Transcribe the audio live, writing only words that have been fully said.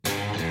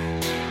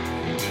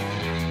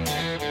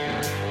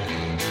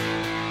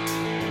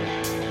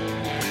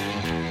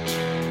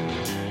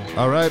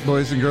All right,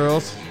 boys and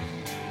girls,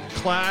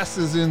 class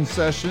is in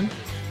session.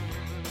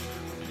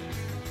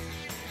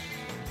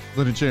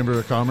 Lynden Chamber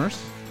of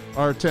Commerce,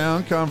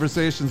 Ourtown,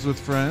 Conversations with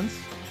Friends.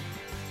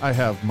 I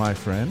have my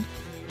friend,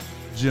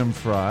 Jim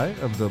Frey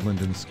of the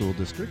Lynden School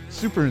District,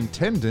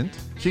 Superintendent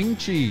King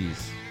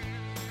Cheese,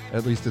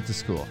 at least at the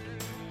school.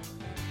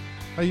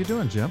 How you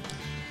doing, Jim?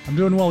 I'm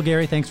doing well,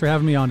 Gary. Thanks for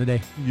having me on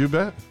today. You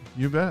bet.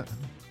 You bet.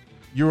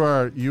 You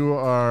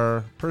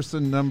are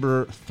person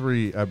number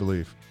 3, I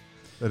believe,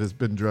 that has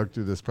been drugged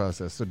through this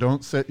process. So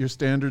don't set your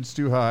standards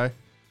too high.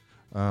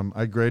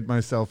 I grade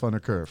myself on a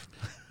curve.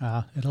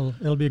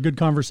 It'll be a good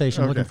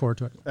conversation. Okay. Looking forward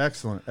to it.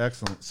 Excellent,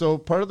 excellent. So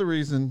part of the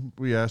reason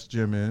we asked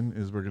Jim in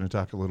is we're going to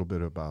talk a little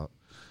bit about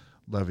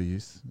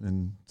levies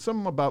and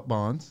some about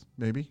bonds,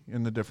 maybe,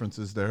 and the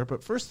differences there.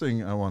 But first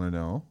thing I want to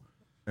know,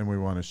 and we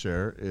want to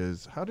share,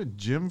 is how did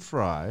Jim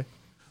Frey,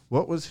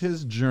 what was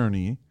his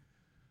journey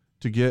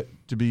to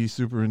get to be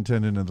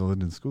superintendent of the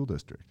Lynden School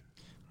District?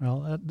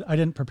 Well, I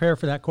didn't prepare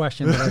for that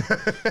question,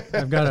 but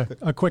I've got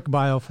a quick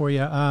bio for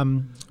you.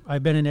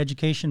 I've been in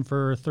education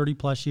for 30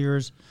 plus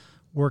years,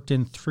 worked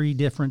in 3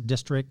 different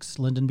districts,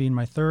 Lynden being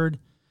my third.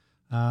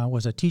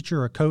 Was a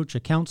teacher, a coach,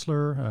 a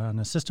counselor, an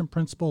assistant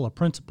principal,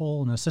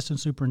 an assistant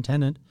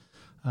superintendent,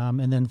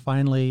 and then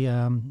finally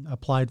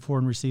applied for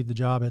and received the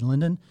job at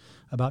Lynden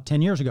about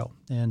 10 years ago.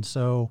 And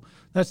so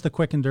that's the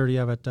quick and dirty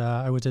of it.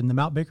 I was in the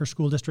Mount Baker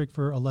School District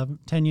for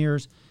 10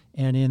 years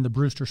and in the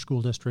Brewster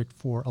School District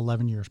for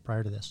 11 years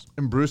prior to this.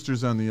 And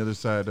Brewster's on the other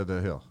side of the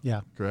hill.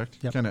 Yeah. Correct?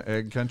 Yep. Kind of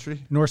egg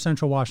country? North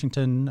Central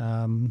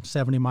Washington,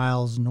 70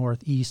 miles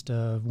northeast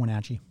of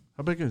Wenatchee.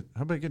 How big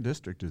a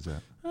district is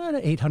that?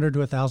 800 to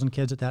 1,000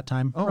 kids at that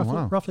time. Oh,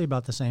 wow. Roughly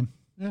about the same.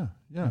 Yeah.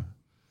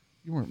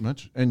 You weren't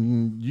much.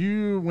 And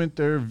you went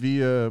there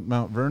via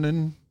Mount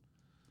Vernon,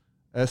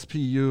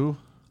 SPU?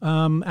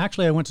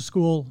 Actually, I went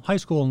to high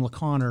school in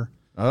LaConner.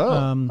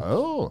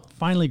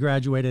 Finally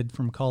graduated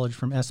from college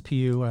from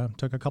SPU.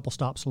 Took a couple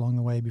stops along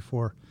the way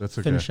before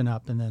finishing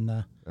up, and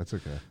then that's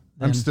okay.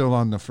 I'm still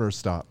on the first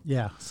stop.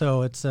 Yeah,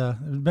 so it's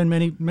been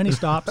many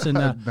stops and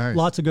nice.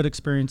 Lots of good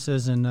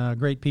experiences and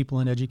great people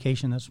in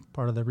education. That's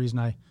part of the reason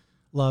I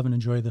love and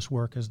enjoy this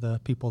work, is the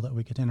people that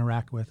we get to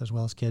interact with, as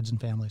well as kids and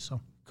families.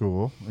 So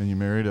cool. And you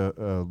married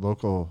a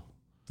local.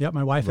 Yep,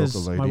 my wife is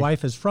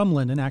from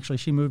Lynden. Actually,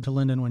 she moved to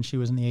Lynden when she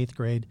was in the 8th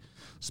grade.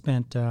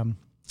 Spent 4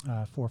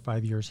 or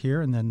 5 years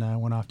here, and then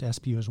went off to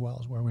SPU as well,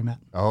 is where we met.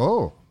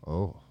 Oh,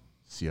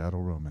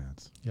 Seattle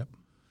romance. Yep.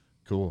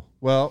 Cool.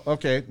 Well,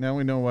 okay, now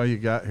we know why you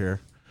got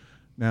here.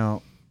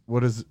 Now,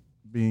 what does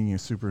being a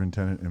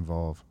superintendent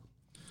involve?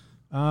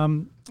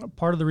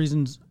 Part of the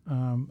reasons,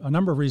 a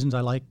number of reasons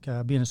I like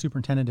being a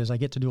superintendent is I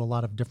get to do a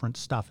lot of different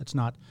stuff. It's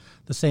not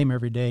the same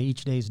every day.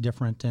 Each day is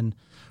different. And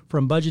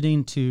from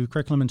budgeting to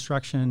curriculum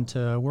instruction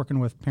to working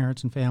with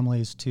parents and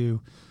families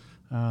to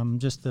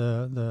just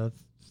the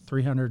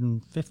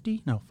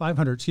 350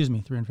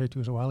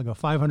 was a while ago,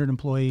 500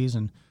 employees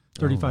and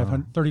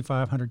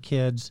 3,500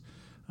 kids,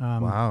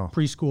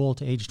 preschool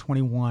to age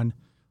 21.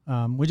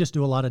 We just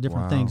do a lot of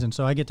different things. And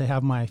so I get to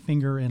have my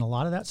finger in a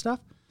lot of that stuff.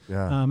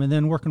 Yeah. And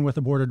then working with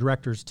the board of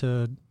directors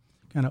to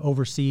kind of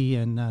oversee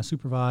and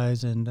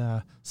supervise and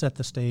set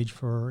the stage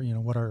for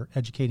what our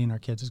educating our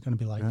kids is going to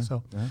be like.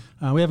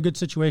 We have a good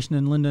situation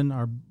in Lynden.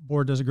 Our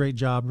board does a great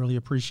job. Really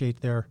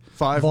appreciate their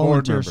 5 volunteer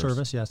board members.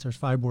 service. Yes, there's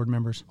 5 board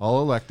members.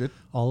 All elected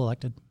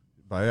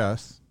by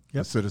us,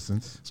 the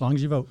citizens. As long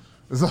as you vote.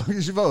 As long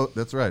as you vote,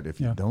 that's right.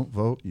 If you don't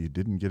vote, you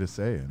didn't get a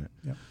say in it.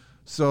 Yep.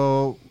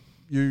 So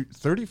you're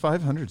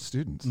 3,500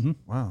 students. Mm-hmm.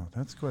 Wow,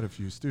 that's quite a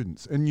few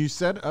students. And you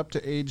said up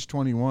to age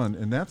 21,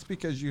 and that's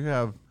because you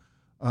have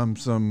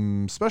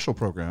some special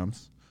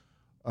programs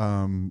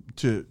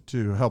to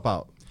help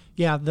out.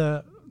 Yeah,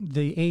 the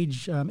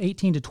age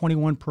 18 to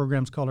 21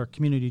 programs called our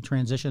community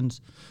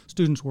transitions.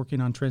 Students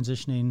working on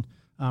transitioning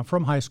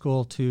from high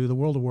school to the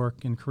world of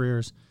work and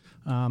careers.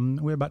 We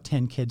have about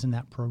 10 kids in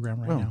that program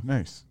right now.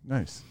 Nice.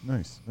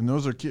 And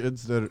those are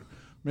kids that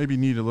maybe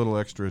need a little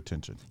extra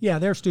attention. Yeah,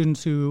 they're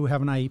students who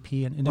have an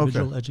IEP, an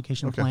individual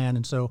education plan,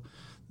 and so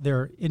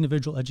their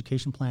individual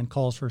education plan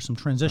calls for some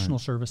transitional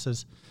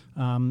services,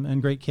 and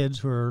great kids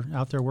who are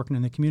out there working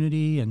in the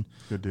community and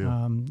good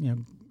deal.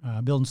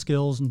 Building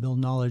skills and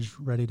building knowledge,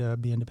 ready to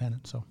be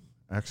independent. So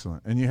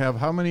excellent. And you have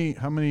how many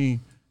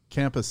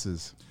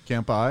campuses?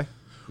 Campi?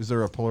 Is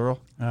there a plural?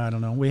 I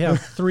don't know. We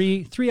have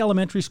three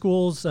elementary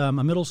schools, a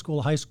middle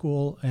school, high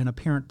school, and a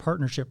parent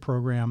partnership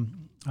program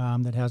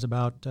that has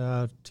about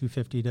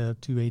 250 to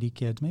 280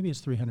 kids. Maybe it's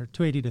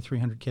 280 to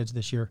 300 kids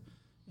this year.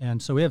 And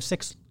so we have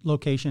 6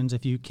 locations.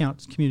 If you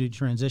count community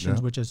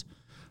transitions, which is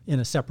in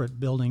a separate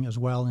building as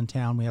well in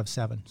town, we have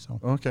 7.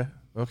 So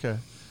Okay.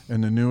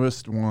 And the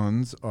newest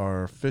ones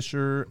are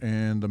Fisher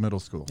and the middle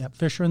school. Yep,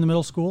 Fisher and the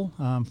middle school.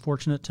 I'm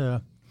fortunate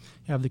to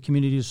have the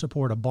community to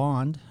support a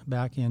bond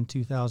back in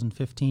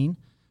 2015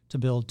 to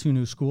build 2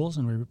 new schools,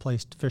 and we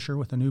replaced Fisher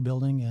with a new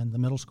building and the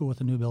middle school with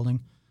a new building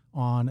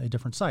on a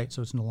different site,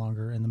 so it's no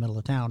longer in the middle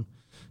of town.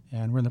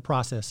 And we're in the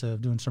process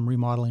of doing some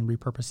remodeling,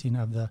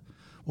 repurposing of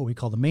what we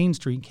call the Main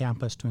Street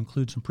campus to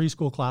include some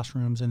preschool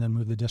classrooms and then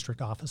move the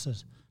district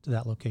offices to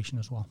that location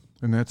as well.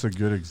 And that's a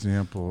good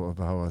example of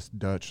how us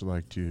Dutch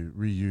like to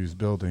reuse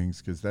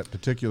buildings, because that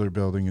particular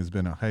building has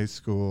been a high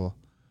school,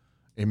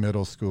 a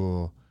middle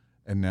school,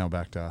 and now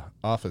back to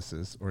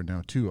offices, or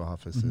now 2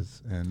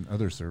 offices and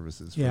other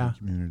services for the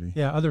community.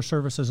 Yeah, other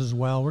services as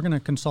well. We're going to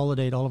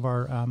consolidate all of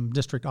our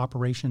district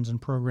operations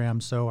and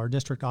programs. So our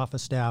district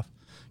office staff,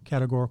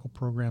 categorical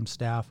program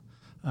staff.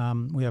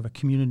 We have a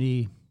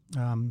community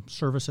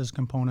services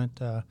component,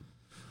 for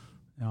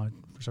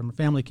some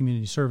family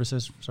community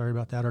services. Sorry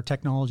about that. Our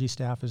technology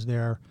staff is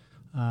there.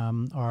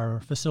 Our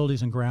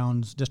facilities and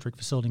grounds, district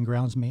facility and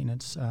grounds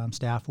maintenance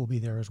staff will be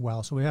there as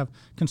well. So we have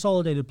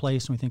consolidated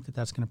place, and we think that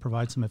that's going to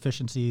provide some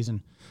efficiencies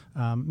and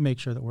make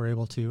sure that we're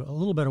able to a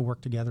little bit of work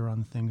together on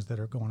the things that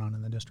are going on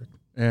in the district.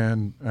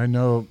 And I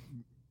know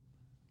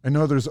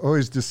there's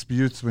always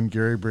disputes when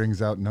Gary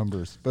brings out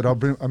numbers, but I'm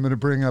going to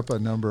bring up a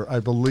number.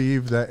 I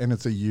believe that, and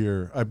it's a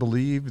year. I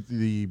believe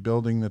the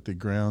building that the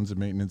grounds and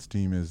maintenance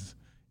team is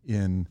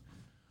in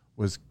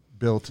was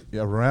built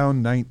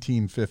around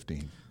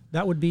 1915.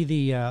 That would be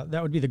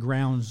the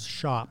grounds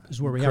shop,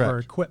 is where we Correct. have our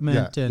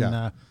equipment and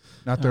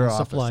not their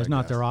supplies, office,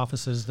 not their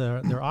offices.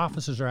 Their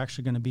offices are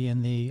actually going to be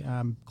in the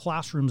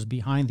classrooms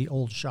behind the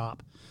old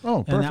shop.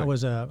 Oh, perfect. And that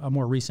was a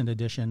more recent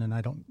addition, and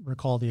I don't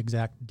recall the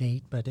exact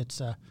date, but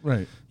it's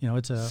right.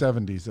 It's a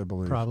 70s, I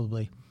believe.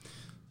 probably.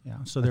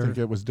 Yeah. So I think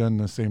it was done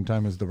the same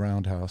time as the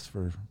Roundhouse,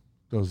 for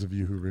those of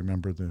you who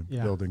remember the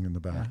building in the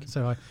back. Yeah.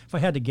 So if I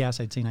had to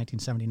guess, I'd say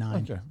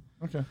 1979.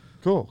 Okay.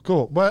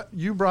 Cool. But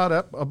you brought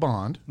up a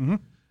bond. Mm-hmm.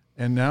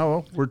 And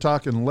now we're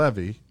talking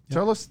levy. Yep.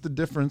 Tell us the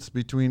difference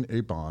between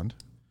a bond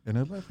and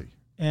a levy.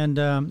 And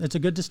it's a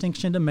good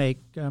distinction to make.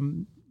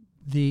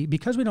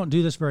 Because we don't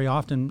do this very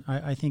often,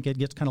 I think it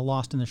gets kind of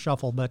lost in the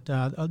shuffle. But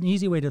an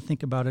easy way to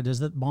think about it is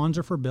that bonds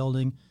are for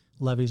building,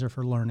 levies are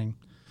for learning.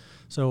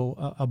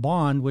 So a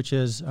bond, which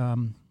is a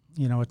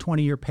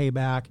 20-year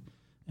payback,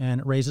 and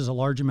it raises a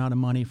large amount of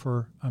money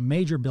for a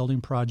major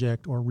building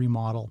project or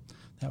remodel,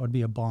 that would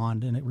be a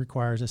bond, and it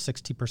requires a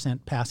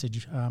 60%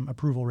 passage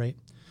approval rate.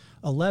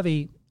 A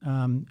levy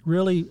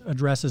really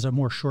addresses a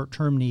more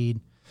short-term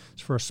need.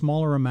 It's for a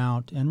smaller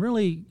amount and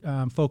really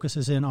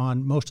focuses in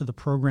on most of the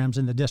programs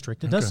in the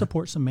district. It does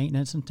support some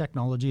maintenance and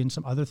technology and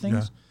some other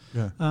things.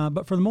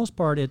 But for the most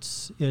part,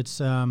 it's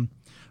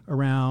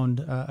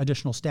around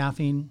additional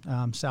staffing,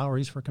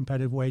 salaries for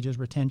competitive wages,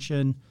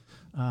 retention,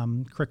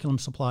 curriculum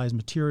supplies,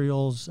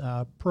 materials,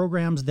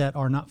 programs that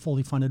are not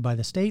fully funded by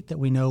the state that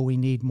we know we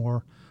need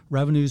more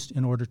revenues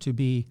in order to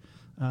be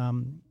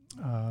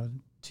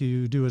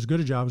to do as good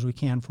a job as we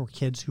can for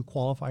kids who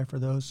qualify for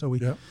those.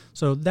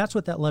 So that's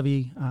what that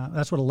levy.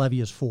 That's what a levy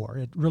is for.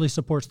 It really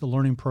supports the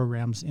learning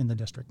programs in the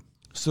district.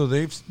 So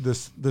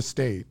the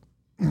state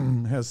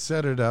has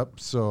set it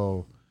up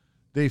so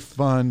they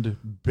fund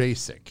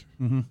basic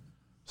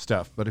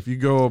stuff. But if you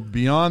go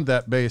beyond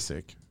that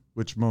basic,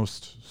 which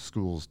most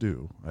schools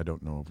do, I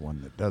don't know of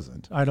one that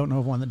doesn't. I don't know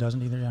of one that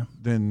doesn't either. Yeah.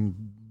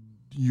 Then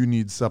you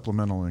need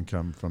supplemental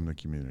income from the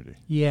community.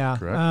 Yeah.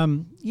 Correct?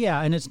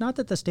 And it's not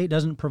that the state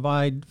doesn't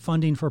provide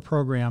funding for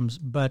programs,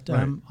 but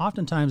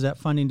oftentimes that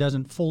funding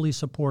doesn't fully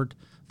support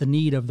the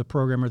need of the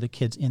program or the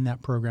kids in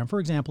that program. For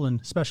example,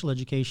 in special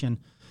education,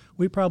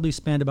 we probably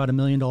spend about $1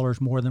 million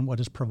more than what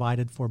is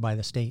provided for by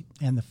the state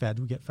and the Fed.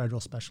 We get federal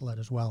special ed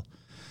as well.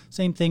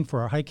 Same thing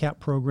for our high cap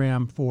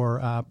program,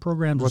 for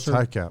programs. What's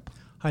high cap?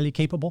 Highly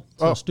capable.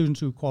 So students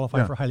who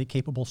qualify for highly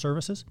capable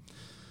services.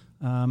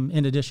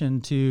 In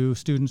addition to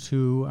students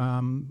who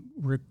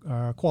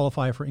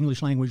qualify for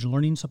English language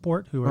learning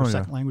support, who are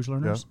second language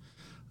learners,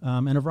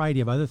 and a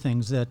variety of other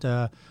things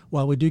that,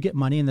 while we do get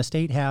money and the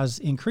state has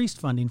increased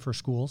funding for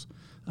schools,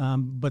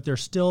 but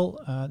there's still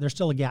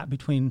a gap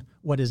between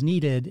what is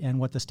needed and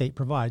what the state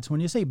provides. When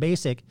you say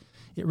basic,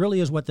 it really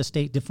is what the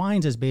state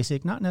defines as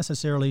basic, not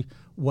necessarily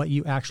what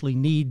you actually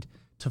need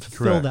to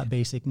fulfill that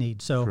basic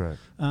need. So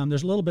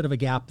there's a little bit of a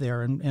gap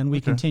there, and we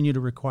continue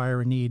to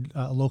require and need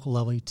a local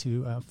levy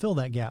to fill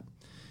that gap.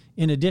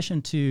 In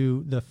addition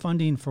to the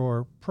funding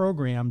for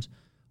programs,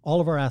 all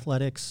of our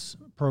athletics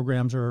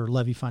programs are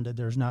levy funded.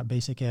 There's not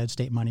basic ed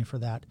state money for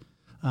that.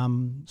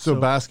 So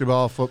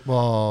basketball,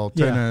 football,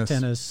 tennis. Yeah,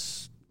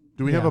 tennis.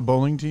 Do we have a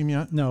bowling team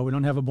yet? No, we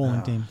don't have a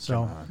bowling team.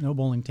 So no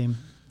bowling team.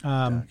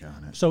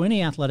 So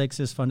any athletics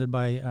is funded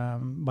by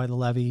the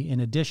levy, in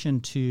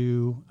addition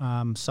to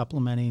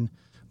supplementing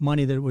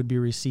money that would be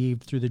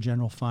received through the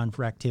general fund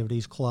for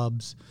activities,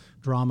 clubs,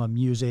 drama,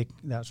 music,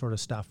 that sort of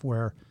stuff,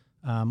 where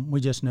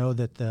we just know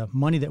that the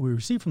money that we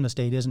receive from the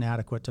state isn't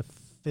adequate to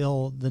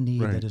fill the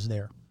need that is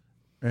there.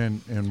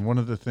 And one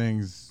of the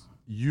things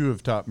you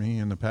have taught me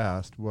in the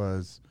past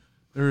was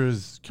there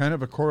is kind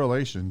of a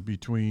correlation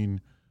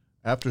between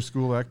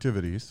after-school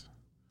activities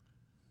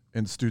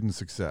and student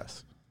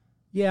success.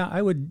 Yeah,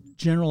 I would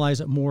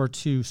generalize it more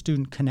to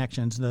student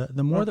connections.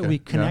 The more that we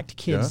connect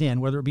kids in,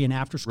 whether it be an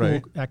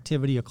after-school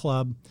activity, a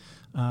club,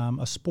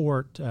 a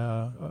sport,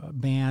 a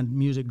band,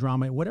 music,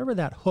 drama, whatever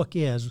that hook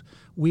is,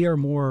 we are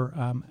more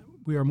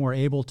we are more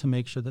able to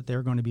make sure that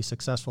they're going to be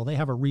successful. They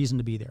have a reason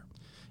to be there.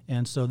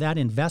 And so that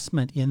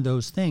investment in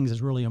those things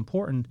is really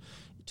important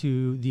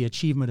to the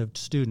achievement of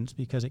students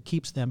because it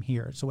keeps them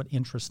here. So it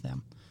interests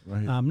them.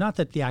 Right. Not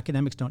that the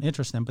academics don't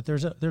interest them, but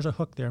there's a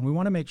hook there, and we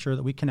want to make sure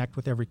that we connect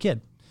with every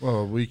kid.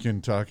 Well, we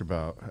can talk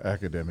about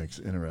academics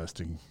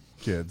interesting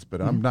kids,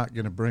 but I'm not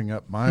going to bring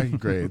up my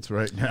grades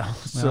right now.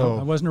 Well,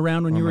 I wasn't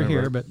around when you were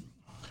here, but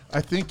I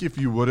think if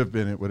you would have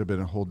been, it would have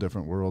been a whole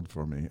different world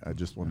for me. I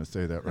just want to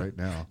say that right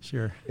now.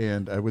 Sure.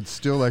 And I would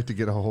still like to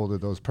get a hold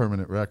of those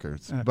permanent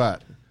records,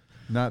 but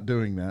not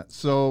doing that.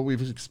 So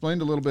we've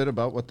explained a little bit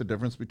about what the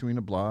difference between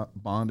a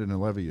bond and a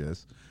levy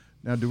is.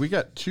 Now, do we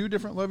got two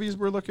different levies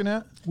we're looking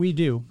at? We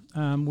do.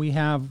 We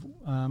have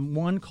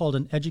one called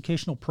an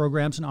Educational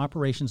Programs and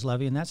Operations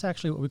Levy, and that's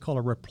actually what we call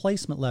a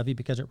replacement levy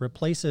because it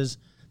replaces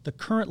the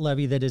current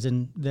levy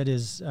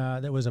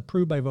that was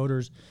approved by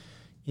voters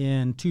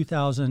in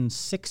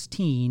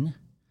 2016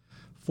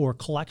 for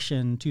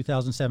collection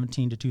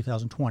 2017 to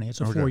 2020.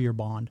 It's a 4-year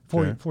bond,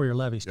 four-year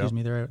levy. Excuse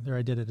me. There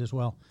I did it as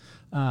well.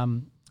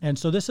 And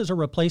so this is a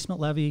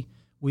replacement levy.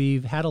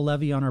 We've had a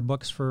levy on our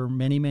books for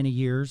many, many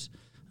years.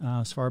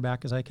 As far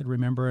back as I could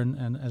remember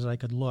and as I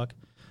could look.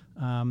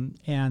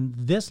 And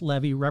this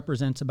levy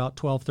represents about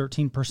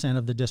 12-13%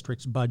 of the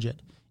district's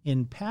budget.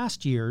 In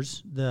past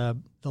years, the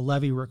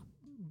levy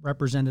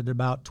represented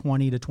about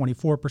 20 to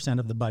 24%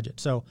 of the budget.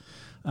 So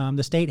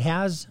the state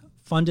has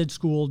funded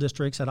school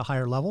districts at a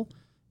higher level.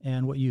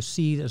 And what you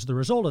see as the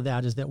result of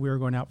that is that we're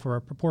going out for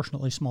a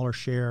proportionately smaller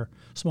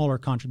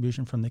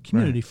contribution from the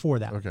community for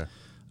that. Okay.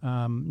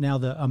 Now,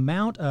 the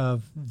amount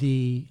of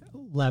the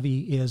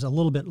levy is a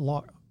little bit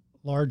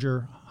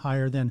larger,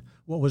 higher than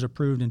what was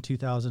approved in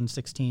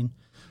 2016.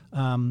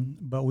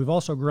 But we've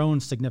also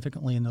grown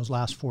significantly in those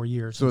last 4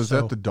 years. So is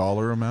that the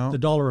dollar amount? The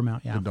dollar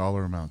amount, yeah. The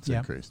dollar amount's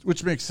increased,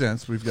 which makes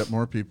sense. We've got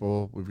more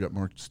people. We've got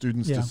more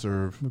students to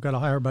serve. We've got a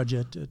higher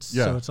budget.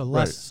 So it's a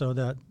less, so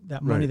that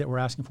money that we're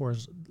asking for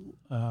is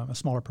a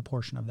smaller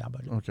proportion of that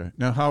budget. Okay.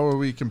 Now, how are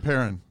we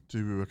comparing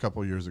to a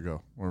couple years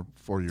ago or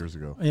 4 years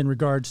ago? In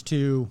regards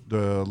to?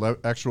 The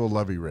actual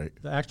levy rate.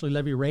 The actual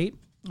levy rate?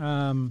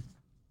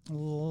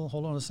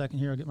 Hold on a second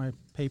here. I'll get my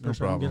paper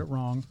so I don't get it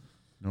wrong.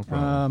 No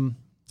problem.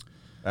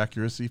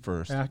 Accuracy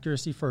first.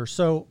 Accuracy first.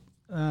 So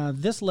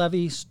this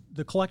levy,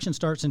 the collection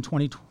starts in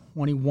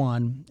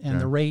 2021,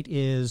 and the rate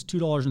is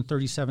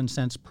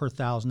 $2.37 per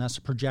thousand. That's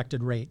the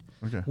projected rate.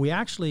 Okay. We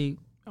actually,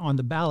 on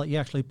the ballot, you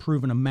actually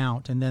prove an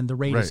amount, and then the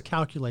rate is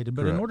calculated.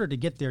 But in order to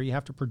get there, you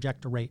have to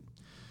project a rate.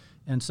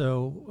 And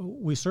so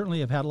we certainly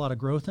have had a lot of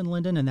growth in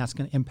Lynden, and that's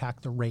going to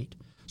impact the rate.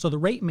 So the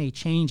rate may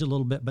change a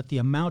little bit, but the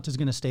amount is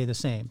going to stay the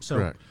same.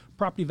 So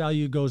property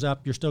value goes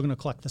up, you're still going to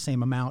collect the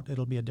same amount.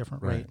 It'll be a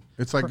different rate.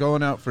 It's like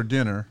going out for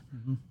dinner,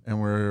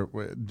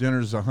 and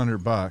dinner's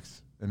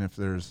 $100, and if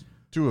there's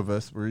two of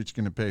us, we're each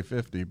going to pay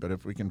 $50. But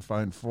if we can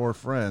find 4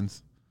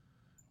 friends,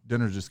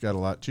 dinner just got a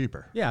lot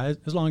cheaper. Yeah,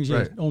 as long as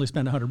you only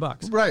spend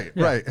 $100.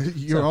 Right.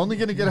 You're only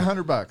going to get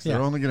 $100.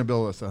 They're only going to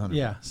bill us $100.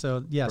 Yeah.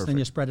 So yes, then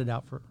you spread it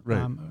out for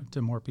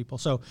to more people.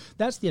 So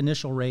that's the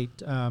initial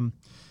rate.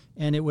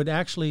 And it would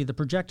actually, the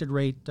projected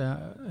rate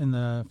in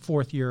the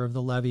 4th year of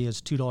the levy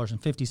is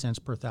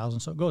 $2.50 per thousand.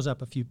 So it goes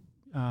up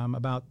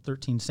about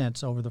 13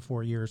 cents over the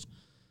 4 years.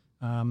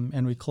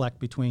 And we collect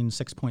between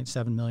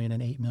 $6.7 million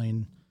and $8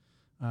 million.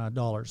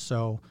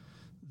 So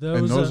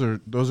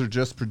those are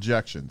just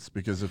projections,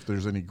 because if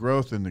there's any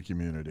growth in the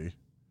community,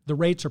 the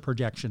rates are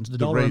projections. The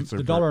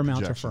dollar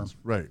amounts are firm.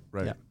 Right.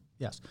 Yeah,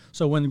 yes.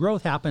 So when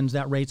growth happens,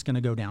 that rate's going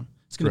to go down.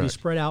 It's going to be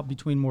spread out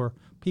between more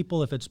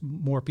people. If it's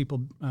more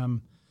people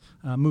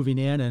moving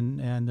in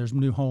and there's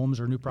new homes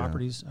or new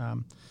properties.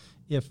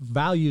 If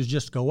values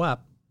just go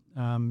up,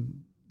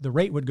 the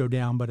rate would go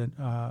down, but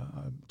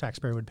a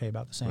taxpayer would pay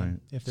about the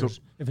same if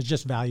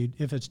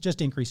it's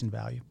just increase in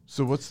value.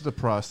 So what's the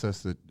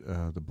process that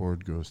the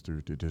board goes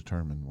through to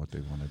determine what they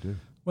want to do?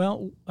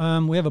 Well,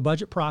 we have a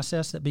budget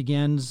process that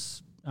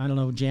begins,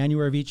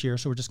 January of each year.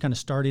 So we're just kind of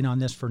starting on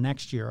this for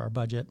next year, our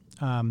budget.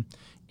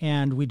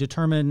 And we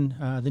determine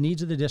the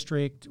needs of the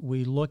district.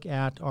 We look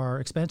at our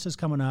expenses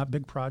coming up,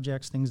 big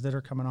projects, things that are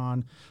coming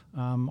on,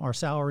 our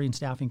salary and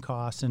staffing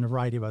costs, and a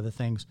variety of other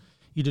things.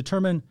 You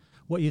determine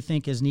what you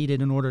think is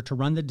needed in order to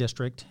run the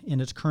district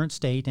in its current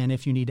state, and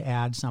if you need to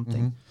add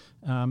something.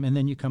 And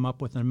then you come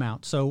up with an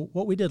amount. So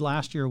what we did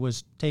last year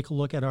was take a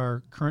look at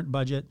our current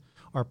budget,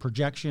 our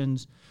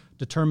projections,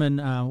 determine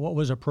what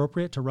was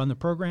appropriate to run the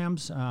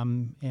programs,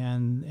 and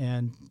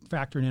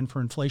factored in for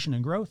inflation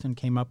and growth, and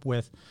came up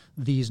with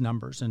these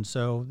numbers. And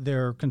so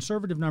they're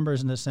conservative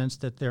numbers in the sense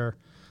that they're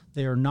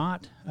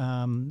not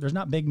there's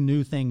not big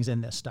new things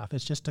in this stuff.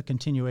 It's just a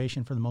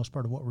continuation for the most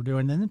part of what we're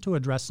doing, and then to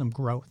address some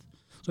growth.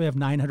 So we have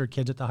 900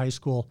 kids at the high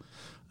school.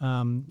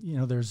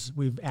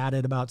 We've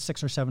added about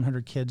 600 or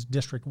 700 kids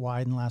district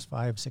wide in the last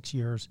 5-6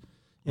 years.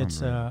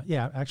 It's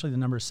actually the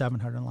number is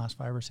 700 in the last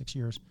 5 or 6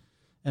 years.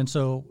 And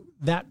so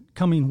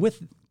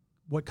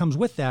what comes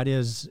with that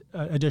is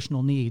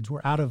additional needs.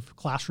 We're out of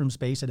classroom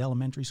space at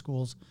elementary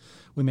schools.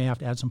 We may have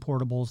to add some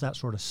portables, that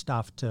sort of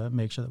stuff, to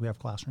make sure that we have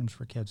classrooms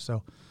for kids.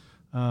 So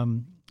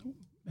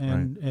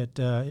And it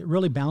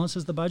really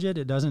balances the budget.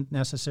 It doesn't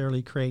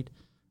necessarily create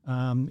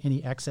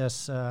any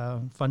excess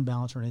fund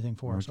balance or anything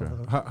for us. Okay.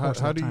 Over the How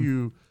course of do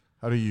time.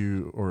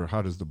 you, or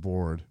how does the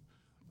board,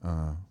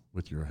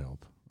 with your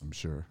help, I'm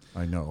sure,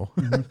 I know,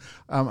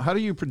 how do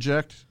you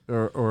project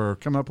or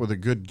come up with a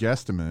good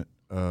guesstimate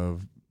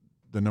of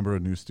the number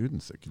of new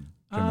students that can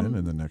come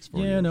in the next 4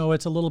 years? Yeah, no,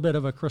 it's a little bit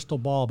of a crystal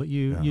ball, but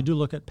you do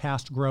look at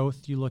past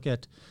growth. You look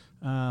at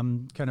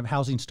kind of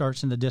housing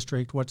starts in the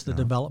district, what's the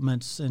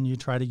developments, and you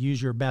try to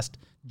use your best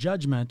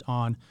judgment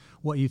on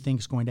what you think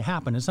is going to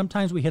happen. And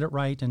sometimes we hit it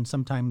right, and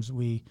sometimes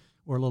we're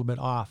a little bit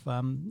off.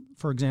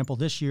 For example,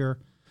 this year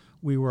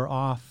we were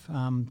off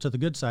to the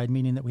good side,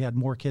 meaning that we had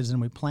more kids than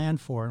we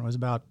planned for, and it was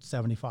about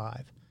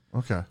 75.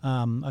 Okay.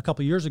 A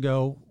couple of years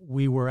ago,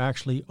 we were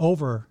actually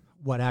over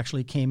what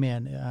actually came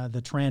in.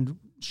 The trend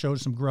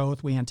showed some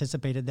growth. We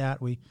anticipated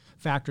that. We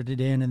factored it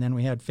in, and then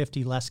we had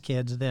 50 less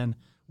kids than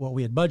what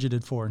we had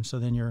budgeted for. And so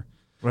then you're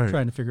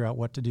trying to figure out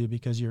what to do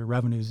because your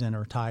revenues then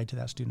are tied to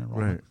that student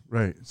enrollment.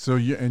 Right. So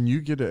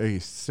you get a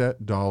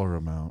set dollar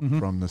amount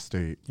from the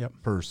state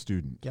per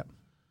student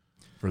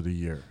for the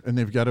year. And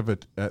they've got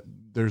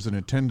there's an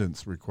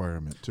attendance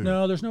requirement too.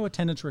 No, there's no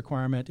attendance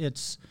requirement.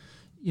 It's,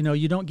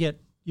 you don't get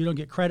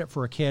credit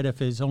for a kid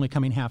if it's only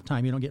coming half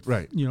time. You don't get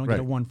get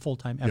a one full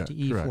time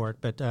FTE for it.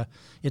 But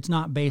it's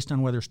not based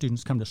on whether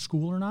students come to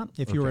school or not.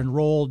 If you're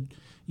enrolled,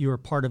 you're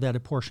part of that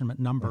apportionment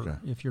number. Okay.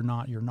 If you're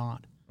not, you're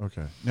not.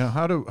 Okay. Now,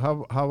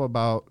 how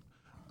about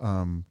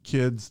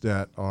kids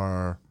that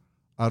are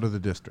out of the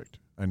district?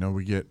 I know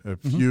we get a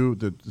few.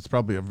 That it's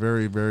probably a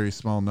very, very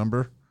small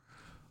number.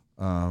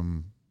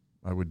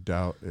 I would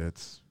doubt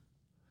it's.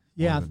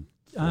 Yeah.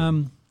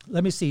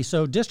 Let me see.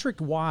 So district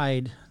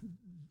wide,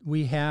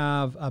 we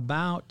have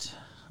about.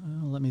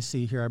 Let me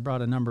see here. I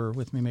brought a number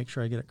with me. Make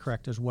sure I get it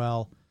correct as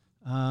well.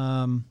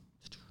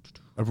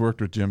 I've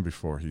worked with Jim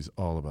before. He's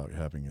all about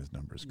having his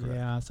numbers correct.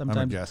 Yeah, sometimes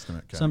I'm a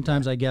guesstimate.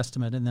 Sometimes I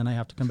guesstimate, and then I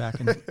have to come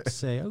back and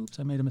say, "Oops,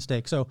 I made a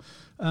mistake." So,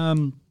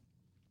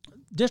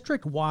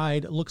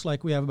 district-wide, it looks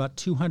like we have about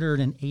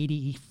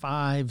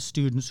 285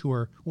 students who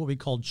are what we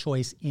call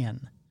choice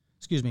in.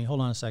 Excuse me,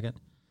 hold on a second.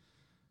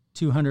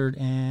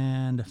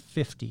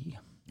 250.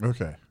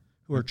 Okay.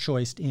 Who are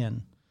choiced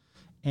in.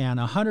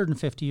 And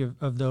 150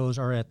 of those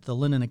are at the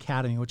Lynden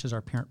Academy, which is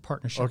our parent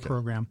partnership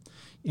program.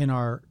 In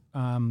our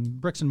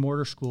bricks and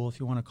mortar school, if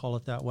you want to call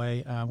it that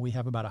way, we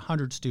have about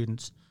 100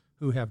 students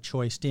who have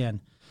choiced in.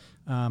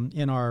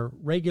 In our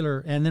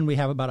regular, and then we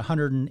have about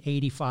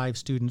 185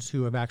 students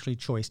who have actually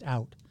choiced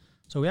out.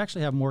 So we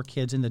actually have more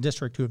kids in the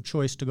district who have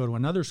choiced to go to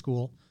another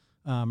school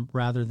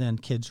rather than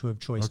kids who have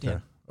choiced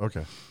in.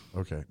 Okay.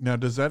 Now,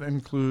 does that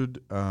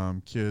include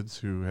kids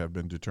who have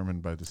been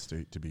determined by the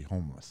state to be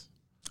homeless?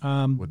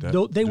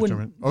 They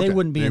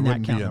wouldn't be in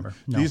that count number.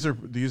 No. These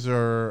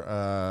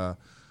are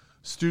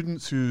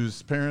students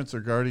whose parents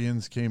or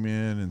guardians came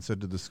in and said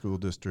to the school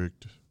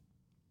district,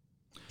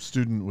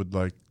 student would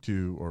like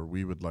to, or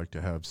we would like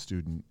to have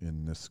student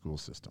in this school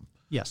system.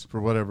 Yes.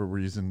 For whatever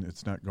reason,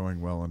 it's not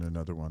going well in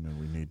another one, and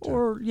we need to.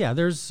 Or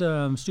there's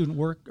student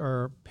work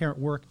or parent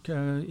work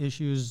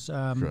issues.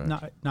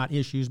 Not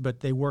issues, but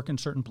they work in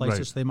certain places.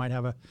 Right. So they might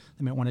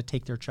want to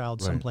take their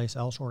child someplace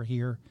else or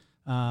here.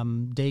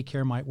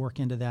 Daycare might work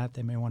into that.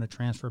 They may want to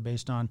transfer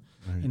based on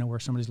where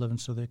somebody's living,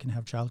 so they can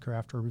have childcare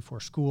after or before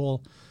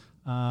school.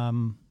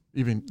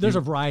 There's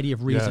a variety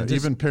of reasons. Yeah,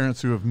 even parents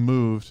who have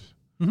moved,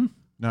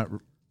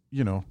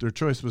 their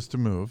choice was to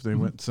move. They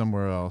went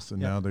somewhere else,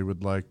 and now they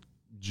would like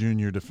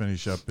junior to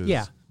finish up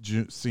his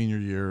senior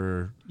year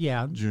or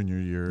junior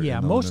year.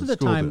 Yeah, most of the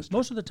time,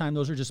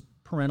 those are just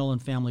parental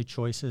and family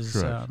choices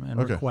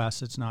and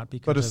requests. It's not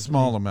because, but a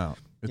small amount.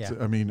 It's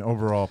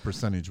overall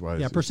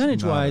percentage-wise. Yeah,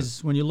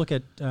 percentage-wise, when you look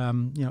at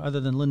other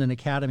than Lynden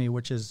Academy,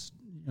 which is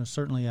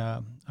certainly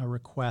a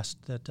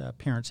request that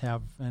parents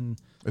have, and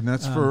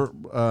that's for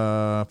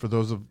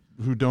those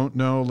who don't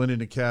know,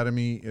 Lynden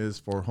Academy is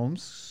for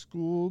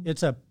homeschooled.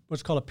 It's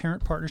what's called a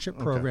parent partnership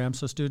program.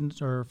 So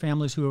students or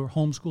families who are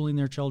homeschooling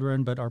their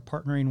children but are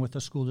partnering with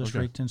the school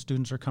district, and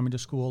students are coming to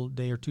school a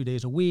day or 2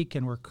 days a week,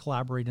 and we're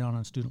collaborating on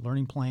a student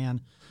learning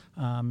plan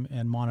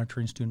and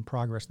monitoring student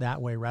progress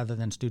that way rather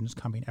than students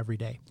coming every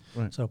day.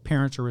 Right. So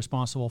parents are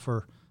responsible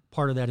for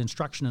part of that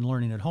instruction and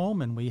learning at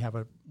home, and we have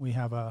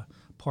a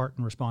part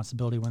and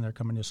responsibility when they're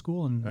coming to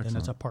school, and then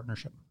it's a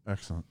partnership.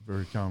 Excellent.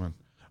 Very common.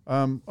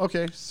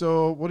 Okay,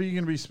 so what are you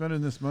going to be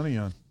spending this money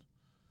on?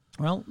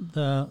 Well,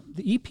 the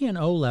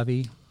EP&O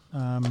levy,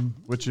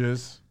 which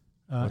is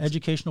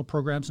educational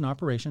programs and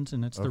operations,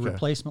 and it's the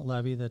replacement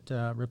levy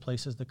that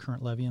replaces the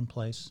current levy in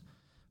place.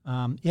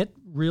 It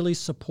really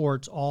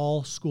supports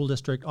all school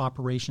district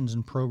operations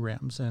and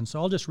programs, and so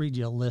I'll just read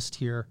you a list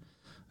here: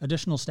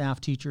 additional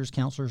staff, teachers,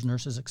 counselors,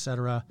 nurses,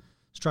 etc.,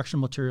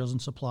 instructional materials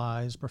and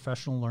supplies,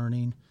 professional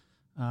learning.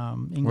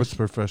 English. What's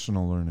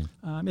professional learning?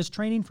 It's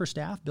training for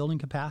staff, building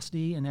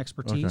capacity and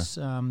expertise,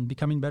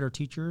 becoming better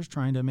teachers,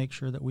 trying to make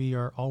sure that we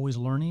are always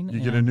learning.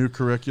 You get a new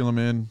curriculum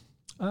in?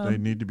 They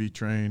need to be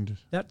trained.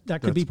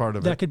 That could be part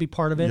of that it. could be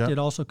part of it. Yep. It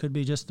also could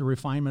be just the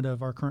refinement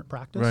of our current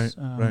practice.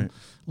 Right.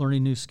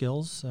 Learning new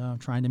skills,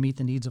 trying to meet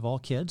the needs of all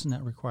kids, and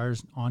that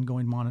requires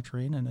ongoing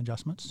monitoring and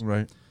adjustments.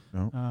 Right.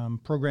 No.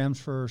 Programs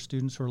for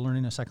students who are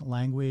learning a second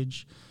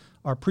language.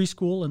 Our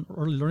preschool and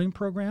early learning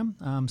program,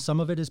 some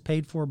of it is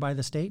paid for by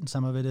the state and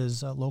some of it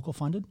is local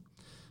funded.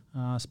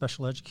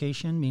 Special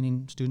education,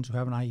 meaning students who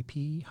have an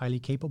IEP, highly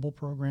capable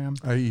program.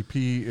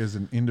 IEP is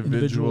an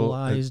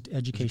individualized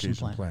education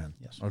plan.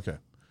 Yes. Okay.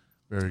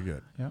 Very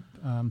good. Yep.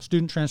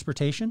 Student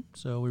transportation.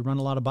 So we run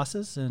a lot of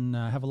buses and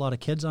have a lot of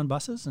kids on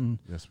buses. And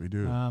yes, we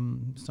do.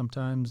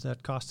 Sometimes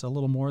that costs a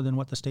little more than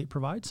what the state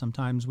provides.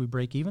 Sometimes we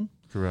break even.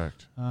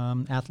 Correct.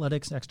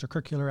 Athletics,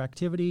 extracurricular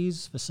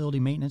activities, facility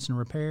maintenance and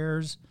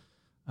repairs.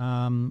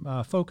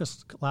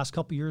 Focus last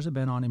couple of years have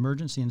been on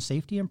emergency and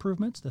safety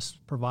improvements. This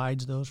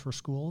provides those for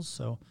schools.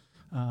 So,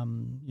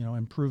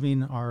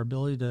 improving our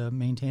ability to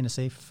maintain a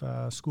safe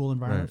school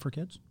environment for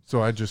kids.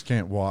 So I just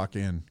can't walk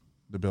in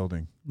the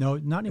building. No,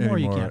 not anymore.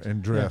 You can't.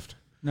 And drift.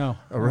 No.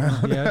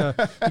 Around.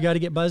 You got to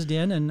get buzzed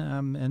in,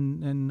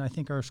 and I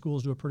think our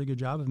schools do a pretty good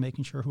job of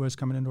making sure who is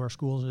coming into our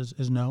schools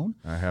is known.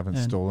 I haven't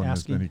stolen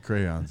as many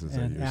crayons as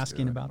I used to. And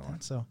asking about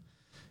that. So.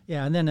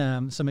 Yeah, and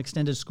then some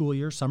extended school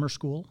year, summer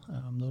school.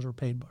 Those are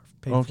paid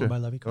for by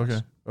levy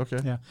costs. Okay.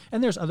 Yeah,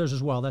 and there's others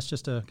as well. That's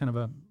just a kind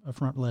of a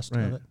front list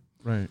of it.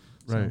 Right.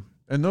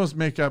 And those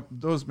make up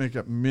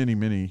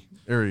many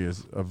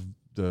areas of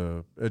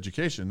the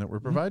education that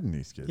we're providing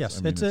these kids. Yes,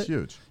 I mean, it's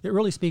huge. It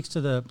really speaks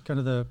to the kind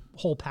of the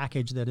whole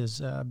package that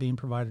is being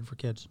provided for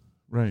kids.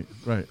 Right.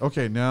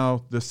 Okay,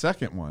 now the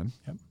second one.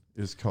 Yep.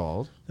 Is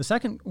called? The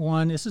second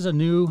one, this is a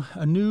new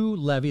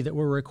levy that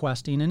we're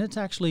requesting, and it's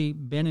actually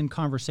been in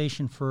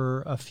conversation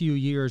for a few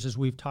years as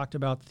we've talked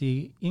about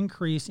the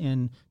increase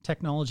in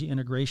technology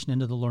integration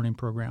into the learning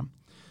program.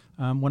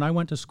 When I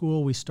went to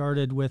school, we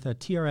started with a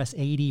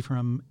TRS-80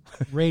 from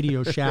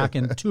Radio Shack,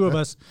 and two of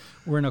us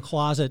were in a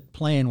closet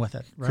playing with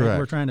it. Right, correct.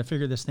 We're trying to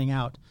figure this thing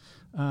out.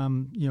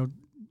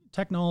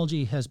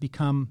 Technology has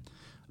become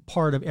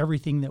part of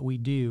everything that we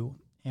do.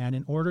 And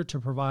in order to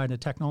provide a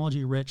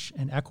technology-rich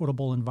and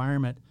equitable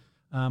environment,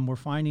 we're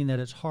finding that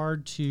it's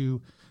hard to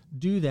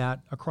do that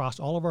across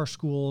all of our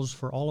schools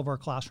for all of our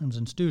classrooms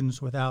and students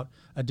without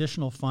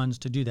additional funds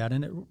to do that.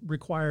 And it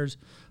requires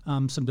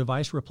some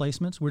device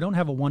replacements. We don't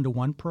have a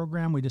one-to-one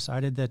program. We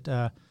decided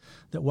that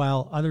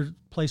while other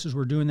places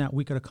were doing that,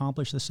 we could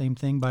accomplish the same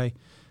thing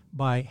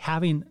by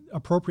having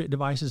appropriate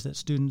devices that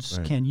students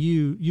can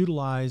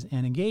utilize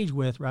and engage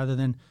with rather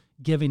than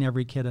giving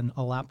every kid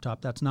a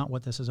laptop. That's not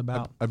what this is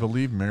about. I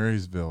believe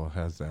Marysville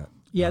has that.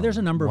 Yeah, there's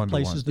a number of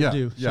places that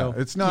do. Yeah,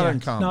 it's not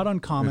uncommon. It's not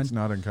uncommon. It's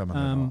not uncommon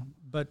at all.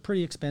 But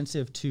pretty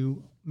expensive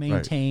to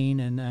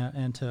maintain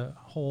and to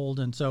hold.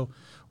 And so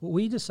what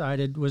we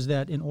decided was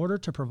that in order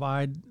to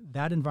provide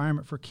that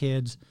environment for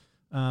kids,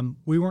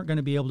 we weren't going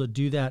to be able to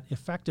do that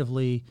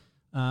effectively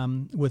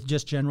with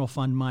just general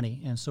fund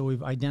money. And so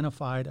we've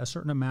identified a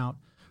certain amount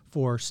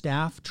for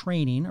staff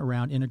training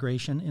around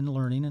integration in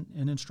learning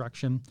and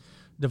instruction,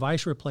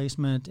 device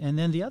replacement, and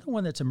then the other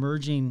one that's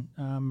emerging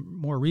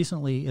more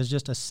recently is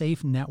just a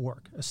safe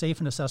network, a safe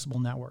and accessible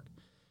network.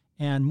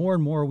 And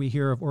more we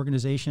hear of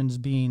organizations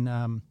being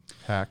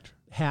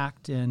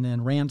hacked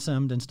and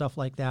ransomed and stuff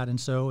like that. And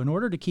so in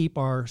order to keep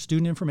our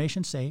student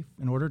information safe,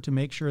 in order to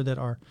make sure that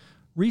our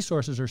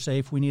resources are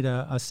safe, we need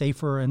a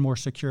safer and more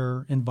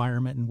secure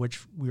environment in which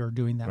we are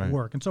doing that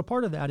work. And so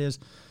part of that is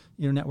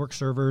network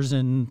servers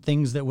and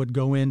things that would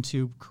go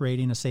into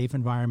creating a safe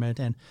environment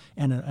and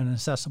an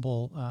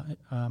accessible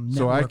network.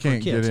 So I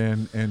can't get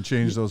in and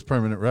change those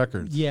permanent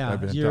records. Yeah,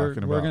 I've been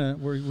talking about.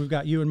 We've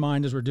got you in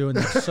mind as we're doing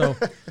this.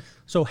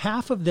 So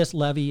half of this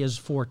levy is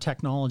for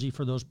technology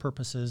for those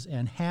purposes,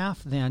 and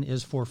half then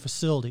is for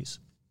facilities.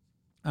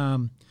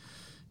 And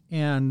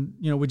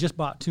we just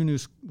built two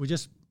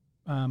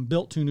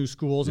new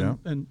schools,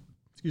 and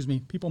excuse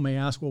me, people may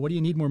ask, well, what do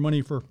you need more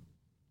money for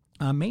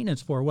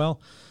maintenance for? Well,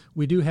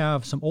 we do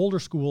have some older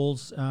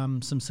schools,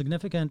 some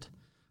significant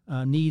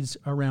needs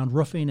around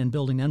roofing and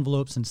building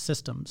envelopes and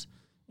systems.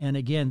 And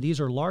again,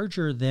 these are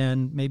larger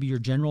than maybe your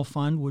general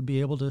fund would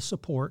be able to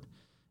support.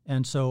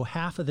 And so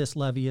half of this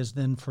levy is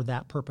then for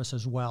that purpose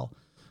as well.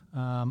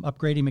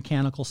 Upgrading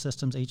mechanical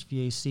systems,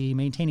 HVAC,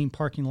 maintaining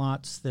parking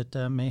lots that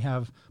may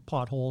have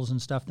potholes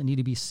and stuff that need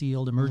to be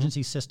sealed,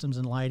 emergency systems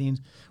and lighting.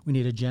 We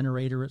need a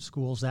generator at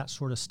schools, that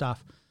sort of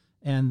stuff.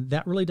 And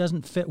that really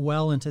doesn't fit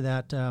well into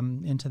that,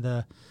 into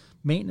the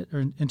maintenance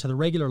or into the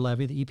regular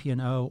levy, the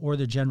EP&O, or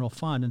the general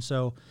fund. And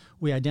so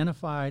we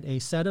identified a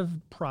set of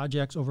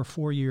projects over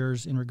 4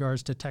 years in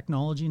regards to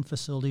technology and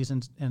facilities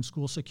and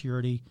school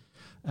security,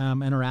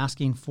 and are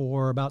asking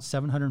for about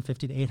 $750,000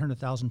 to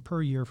 $800,000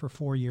 per year for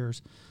 4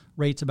 years.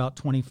 Rates about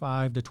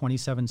 25 to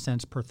 27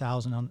 cents per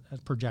thousand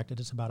as projected.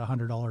 It's about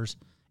 $100,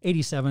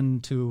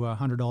 $87 to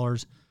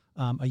 $100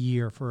 a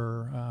year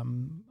for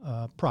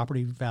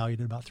property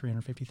valued at about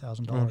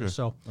 $350,000. Okay.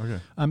 So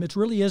it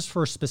really is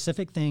for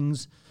specific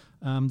things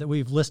that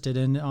we've listed.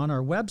 And on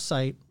our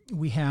website,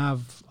 we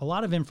have a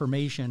lot of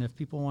information if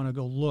people want to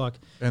go look.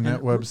 And that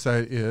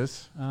website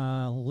is?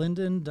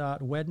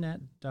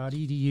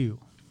 Lynden.wednet.edu.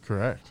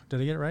 Correct.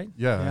 Did I get it right?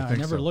 Yeah, I think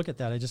never so. look at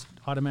that. I just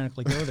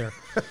automatically go there.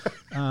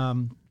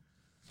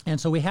 And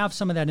so we have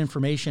some of that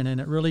information, and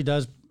it really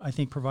does, I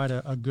think, provide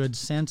a good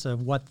sense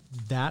of what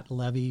that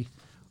levy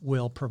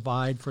will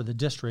provide for the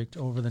district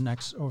over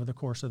the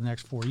course of the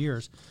next 4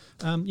 years.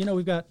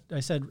 We've got,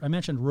 I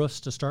mentioned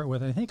roofs to start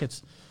with. I think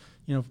it's,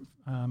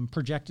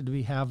 projected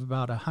to have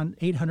about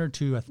 $800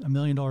 to $1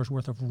 million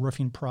worth of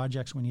roofing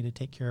projects we need to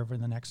take care of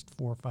in the next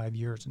 4 or 5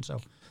 years. And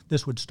so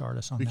this would start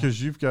us on that.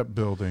 Because you've got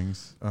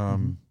buildings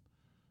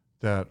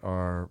that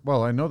are,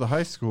 well, I know the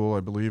high school, I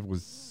believe,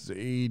 was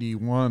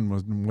 81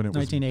 was when it was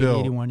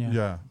 1981, built.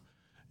 yeah.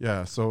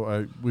 Yeah,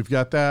 so we've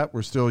got that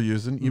we're still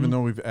using, even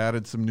though we've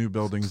added some new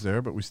buildings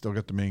there, but we still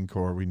got the main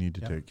core we need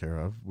to take care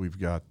of. We've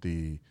got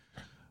the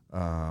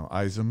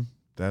ISM.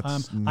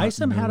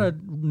 ISM had a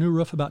new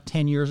roof about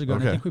 10 years ago,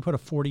 and I think we put a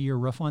 40-year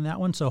roof on that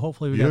one, so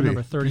hopefully we got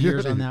another 30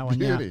 years on that one.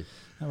 Yeah,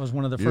 that was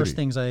one of the first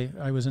things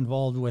I was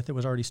involved with. It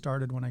was already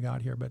started when I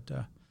got here, but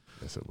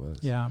yes, it was.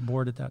 Yeah,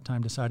 board at that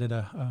time decided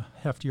a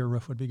heftier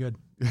roof would be good.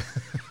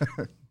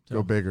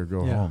 Go big or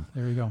go home.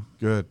 There you go.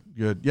 Good.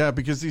 Yeah,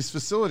 because these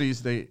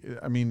facilities, they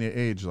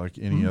age like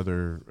any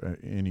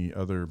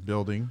other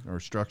building or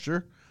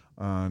structure,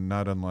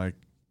 not unlike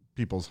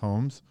people's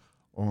homes.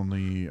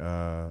 Only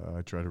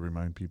I try to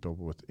remind people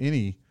with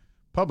any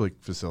public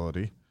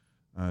facility,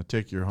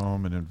 take your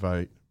home and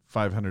invite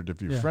 500 of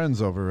your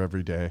friends over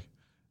every day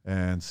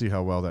and see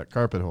how well that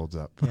carpet holds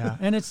up. Yeah,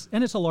 and it's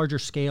a larger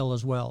scale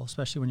as well,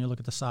 especially when you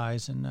look at the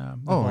size and the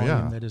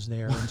volume that is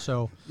there. And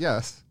so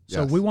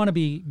So we want to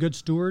be good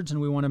stewards, and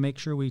we want to make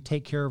sure we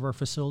take care of our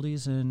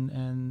facilities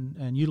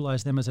and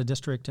utilize them as a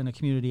district and a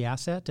community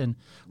asset. And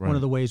one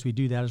of the ways we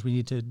do that is we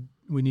need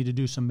to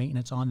do some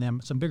maintenance on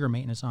them, some bigger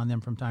maintenance on them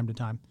from time to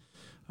time.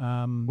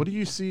 What do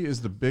you see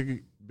as the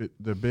big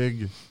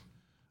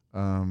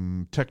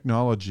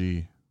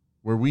technology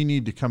where we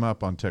need to come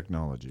up on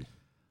technology?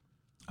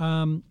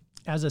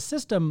 As a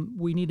system,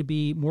 we need to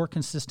be more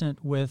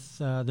consistent with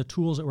the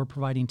tools that we're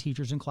providing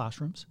teachers in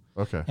classrooms.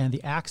 Okay. And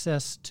the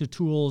access to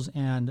tools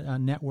and a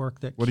network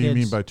that What do you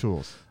mean by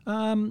tools?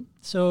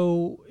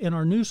 So in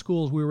our new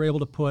schools, we were able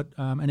to put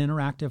an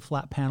interactive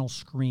flat panel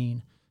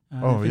screen.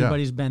 If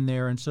anybody's been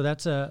there. And so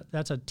that's a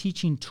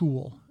teaching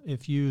tool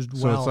if used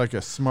well. So it's like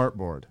a smart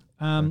board.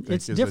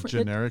 It's different. Is a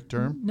generic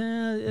term?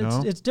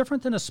 No, it's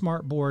different than a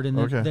smart board in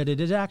that it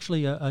is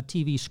actually a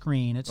TV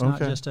screen. It's not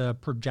just a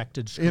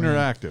projected screen.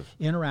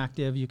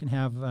 Interactive. You can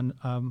have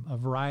a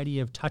variety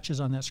of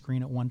touches on that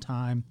screen at one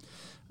time.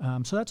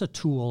 So that's a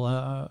tool,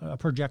 a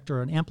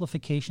projector, an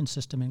amplification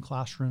system in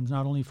classrooms,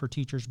 not only for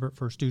teachers but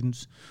for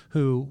students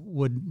who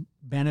would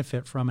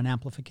benefit from an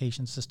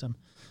amplification system.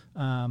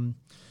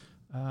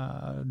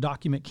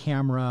 Document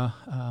camera,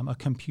 a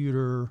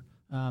computer.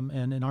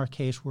 And in our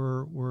case,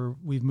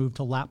 we've moved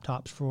to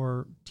laptops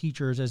for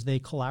teachers as they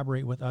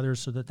collaborate with others,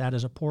 so that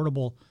is a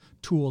portable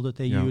tool that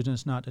they use and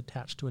it's not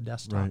attached to a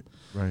desktop.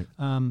 Right.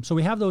 So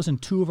we have those in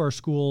 2 of our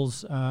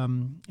schools,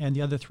 and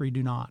the other 3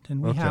 do not.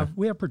 And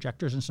we have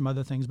projectors and some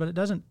other things, but it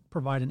doesn't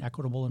provide an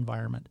equitable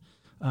environment.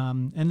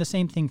 And the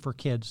same thing for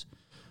kids.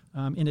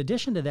 In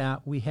addition to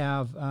that, we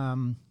have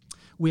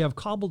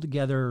cobbled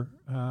together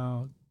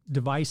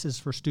devices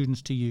for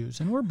students to use,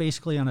 and we're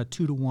basically on a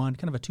 2-to-1,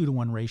 kind of a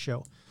 2-to-1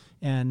 ratio.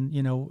 And,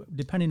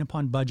 depending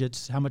upon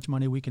budgets, how much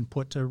money we can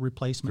put to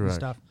replacement and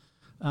stuff.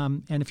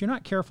 And if you're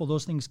not careful,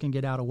 those things can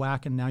get out of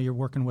whack, and now you're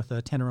working with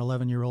a 10 or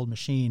 11-year-old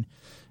machine.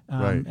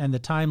 And the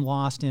time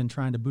lost in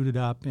trying to boot it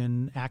up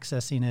and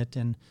accessing it,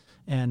 and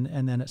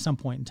then at some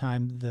point in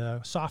time,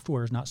 the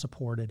software is not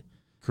supported.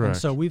 Correct.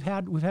 And so we've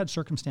had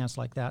circumstance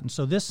like that. And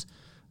so this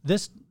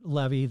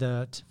levy,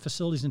 the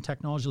facilities and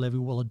technology levy,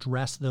 will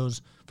address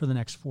those for the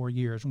next 4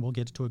 years, and we'll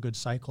get to a good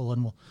cycle,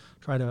 and we'll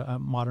try to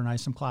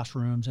modernize some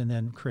classrooms and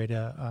then create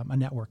a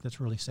network that's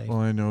really safe. Well,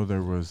 I know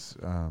there was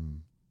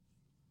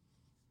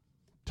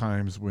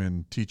times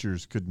when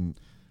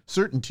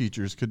certain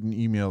teachers couldn't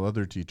email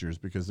other teachers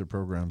because their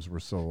programs were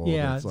so old.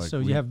 Yeah, it's like so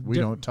we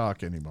don't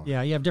talk anymore.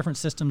 Yeah, you have different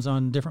systems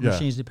on different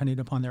machines depending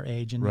upon their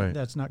age, and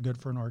that's not good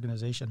for an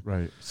organization.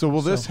 Right. So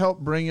will this help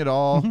bring it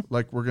all,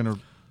 like we're going to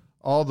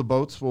all the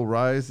boats will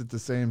rise at the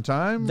same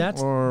time,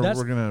 or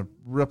we're going to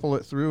ripple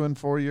it through in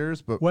 4 years?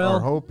 But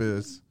our hope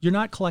is you're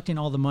not collecting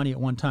all the money at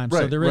one time.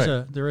 So there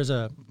is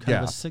a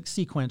kind of a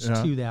sequence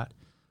to that.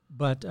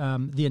 But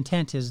the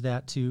intent is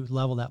that to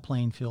level that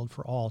playing field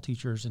for all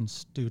teachers and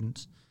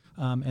students,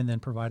 and then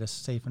provide a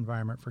safe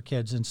environment for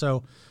kids. And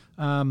so,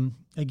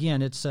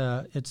 again, it's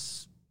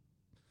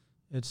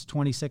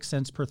 26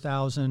 cents per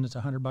thousand. It's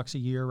 $100 a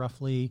year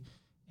roughly.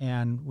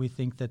 And we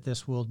think that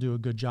this will do a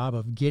good job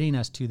of getting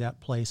us to that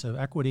place of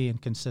equity and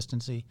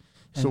consistency.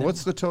 And so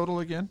what's the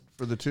total again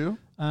for the 2,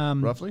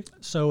 roughly?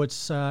 So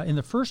it's in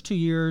the first 2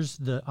 years,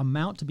 the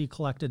amount to be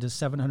collected is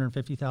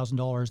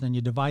 $750,000. Then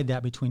you divide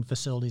that between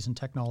facilities and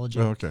technology.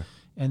 Oh, okay.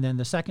 And then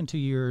the second 2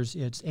 years,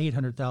 it's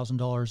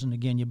 $800,000. And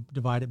again, you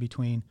divide it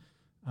between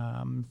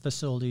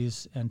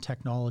facilities and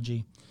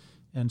technology.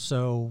 And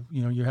so,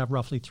 you have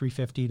roughly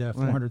 $350,000 to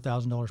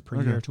 $400,000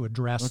 per year to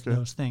address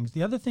those things.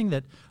 The other thing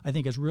that I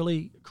think is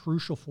really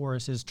crucial for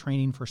us is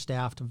training for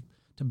staff to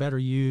better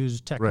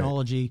use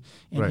technology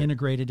and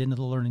integrate it into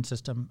the learning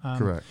system.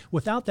 Correct.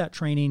 Without that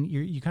training,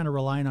 you kind of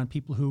relying on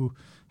people who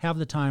have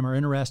the time, are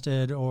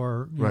interested,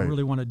 or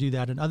really want to do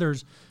that, and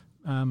others,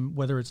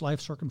 whether it's life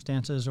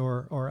circumstances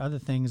or other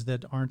things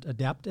that aren't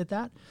adept at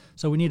that.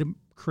 So we need to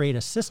create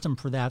a system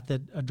for that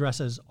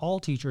addresses all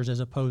teachers as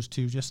opposed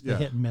to just the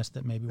hit and miss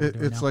that maybe we're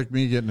doing It's now. like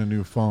me getting a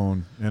new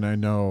phone, and I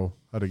know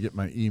how to get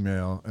my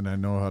email, and I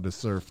know how to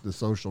surf the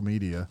social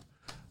media.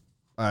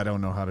 I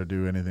don't know how to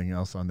do anything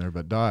else on there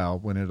but dial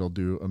when it'll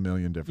do a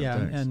million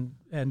different things.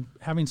 And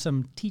having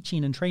some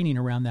teaching and training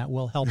around that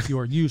will help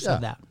your use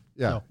of that.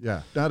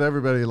 Yeah. Not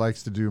everybody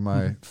likes to do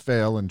my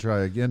fail and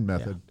try again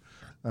method.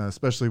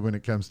 Especially when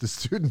it comes to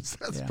students,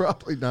 that's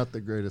probably not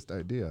the greatest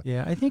idea.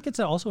 Yeah, I think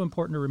it's also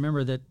important to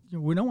remember that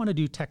we don't want to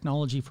do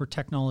technology for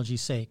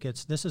technology's sake.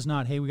 This is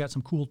not, hey, we got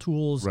some cool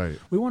tools. Right.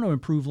 We want to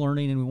improve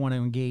learning, and we want to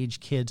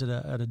engage kids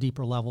at a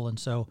deeper level. And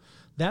so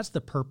that's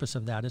the purpose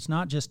of that. It's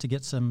not just to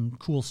get some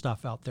cool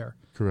stuff out there.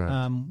 Correct.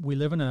 We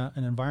live in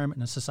an environment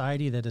and a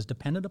society that is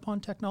dependent upon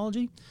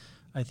technology.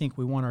 I think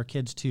we want our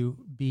kids to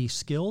be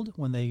skilled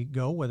when they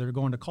go, whether they're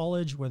going to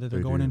college, whether they're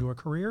going into a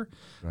career,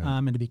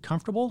 and to be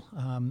comfortable.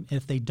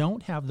 If they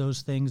don't have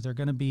those things, they're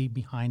going to be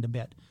behind a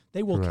bit.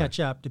 They will catch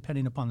up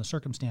depending upon the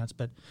circumstance,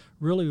 but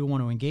really we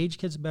want to engage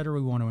kids better.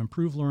 We want to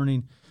improve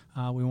learning.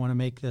 We want to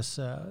make this,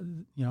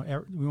 we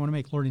want to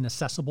make learning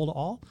accessible to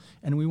all,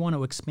 and we want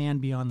to expand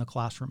beyond the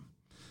classroom.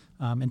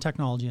 And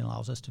technology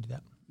allows us to do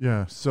that.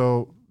 Yeah.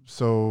 So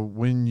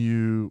when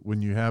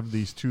you have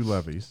these two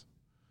levies,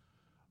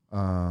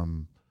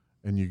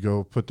 and you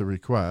go put the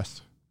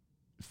request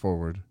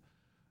forward,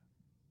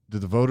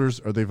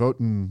 are they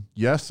voting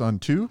yes on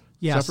two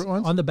separate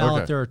ones? On the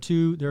ballot there are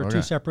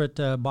two separate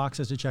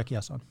boxes to check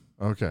yes on.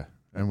 Okay.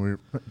 And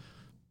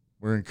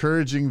we're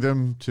encouraging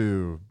them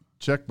to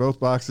check both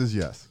boxes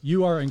yes.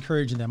 You are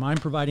encouraging them. I'm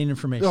providing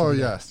information. Oh,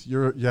 yes.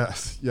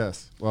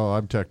 Yes. Well,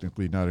 I'm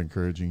technically not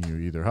encouraging you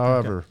either.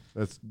 However,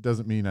 that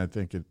doesn't mean I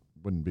think it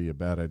wouldn't be a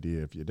bad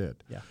idea if you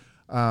did.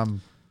 Yeah.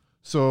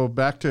 So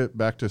back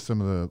to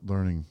some of the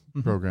learning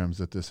programs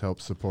that this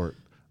helps support.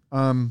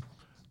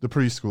 The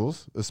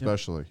preschools,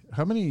 especially. Yep.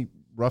 How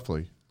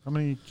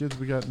many kids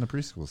we got in the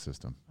preschool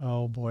system?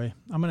 Oh boy,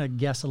 I'm going to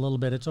guess a little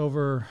bit. It's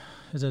over.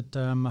 Is it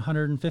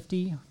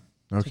 150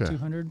 to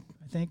 200?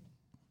 I think.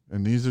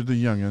 And these are the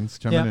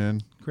youngins coming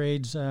in.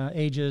 Grades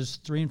ages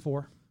 3 and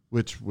 4.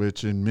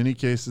 Which in many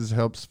cases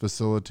helps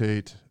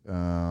facilitate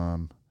a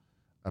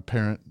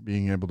parent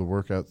being able to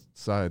work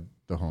outside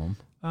the home.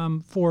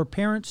 For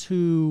parents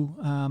who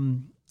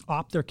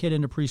opt their kid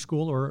into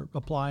preschool or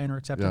apply and are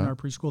accepted in our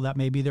preschool, that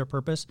may be their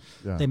purpose.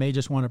 Yeah. They may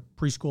just want a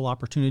preschool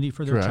opportunity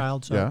for their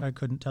child, so I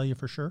couldn't tell you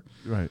for sure.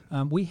 Right.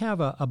 We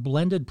have a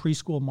blended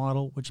preschool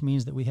model, which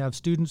means that we have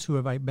students who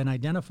have been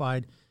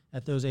identified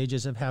at those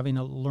ages of having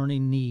a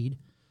learning need,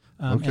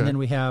 and then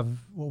we have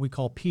what we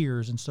call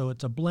peers, and so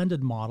it's a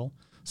blended model.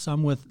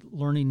 Some with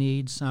learning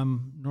needs,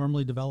 some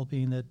normally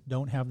developing that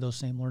don't have those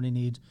same learning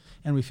needs.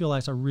 And we feel like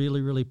it's a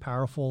really, really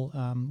powerful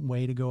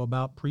way to go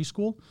about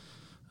preschool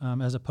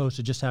as opposed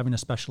to just having a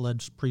special ed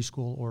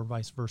preschool or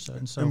vice versa.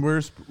 And so,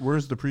 where's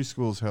the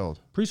preschools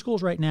held?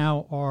 Preschools right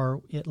now are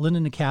at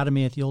Lynden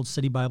Academy at the old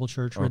City Bible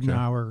Church,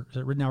 Riddenauer. Is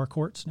it Riddenauer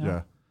Courts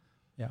now?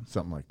 Yeah.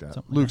 Something like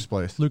that. Luke's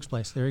Place. Luke's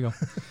Place. There you go.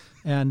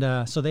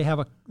 And so they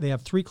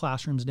have 3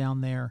 classrooms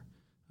down there.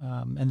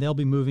 And they'll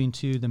be moving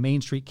to the Main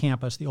Street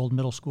campus, the old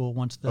middle school,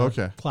 once the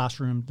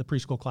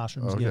preschool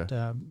classrooms get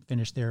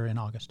finished there in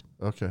August.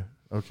 Okay.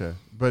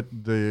 But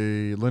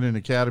the Lynden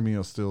Academy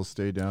will still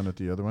stay down at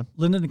the other one?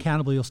 Lynden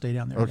Academy will stay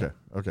down there. Okay.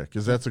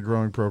 Because that's a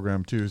growing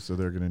program too, so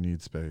they're going to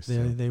need space.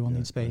 They will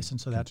need space,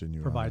 and so that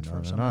provides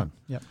for some.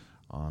 Yep.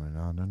 On and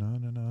on and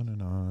on and on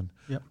and on.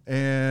 Yep.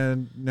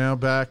 And now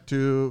back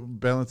to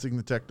balancing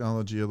the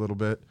technology a little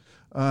bit.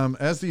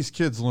 As these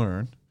kids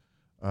learn,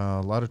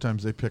 a lot of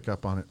times they pick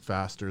up on it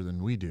faster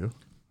than we do,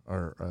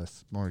 or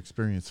us more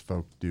experienced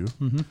folk do.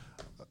 Mm-hmm.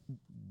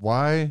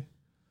 Why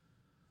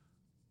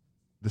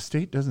the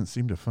state doesn't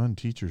seem to fund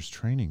teachers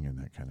training in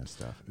that kind of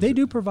stuff? They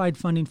do provide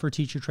funding for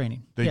teacher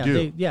training. They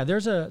do.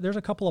 There's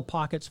a couple of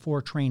pockets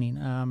for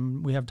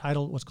training. We have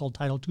what's called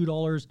Title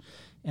 $2,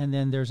 and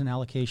then there's an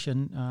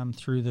allocation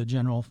through the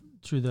general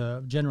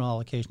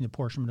allocation, the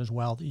apportionment as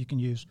well, that you can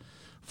use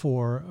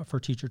for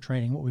teacher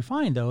training. What we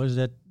find though is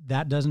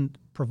that doesn't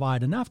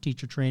provide enough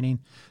teacher training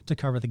to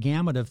cover the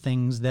gamut of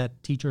things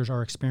that teachers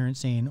are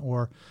experiencing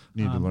or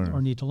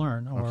need to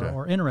learn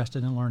or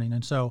interested in learning.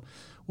 And so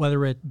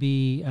whether it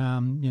be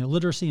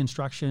literacy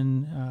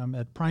instruction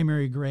at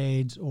primary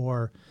grades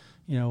or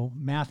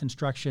math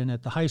instruction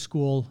at the high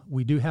school,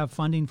 we do have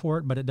funding for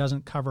it, but it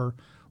doesn't cover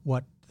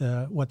what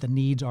the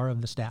needs are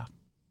of the staff.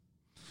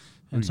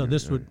 And so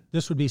this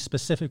would be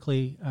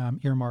specifically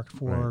earmarked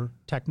for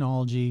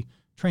technology,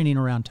 training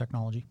around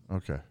technology.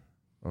 Okay.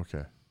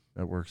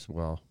 That works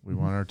well. We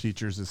want our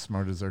teachers as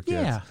smart as our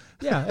kids.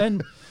 Yeah.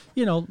 And,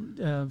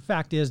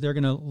 fact is they're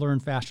going to learn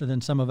faster than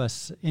some of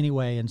us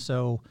anyway. And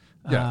so,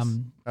 Yes,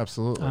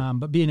 absolutely.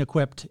 But being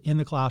equipped in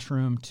the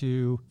classroom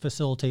to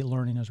facilitate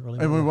learning is really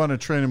And we want to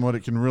train them what it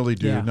can really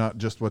do, Yeah. not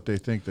just what they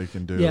think they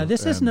can do. Yeah,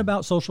 this isn't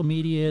about social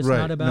media. It's Right,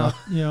 not about,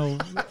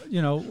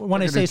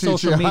 when I say teach you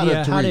social how to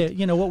media,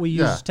 tweet. what we use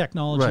Yeah,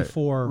 technology right,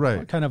 for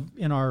right. kind of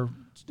in our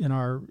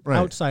Right.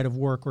 outside of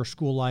work or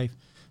school life.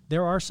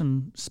 There are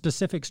some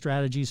specific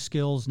strategies,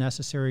 skills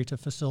necessary to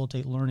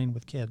facilitate learning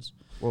with kids.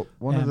 Well,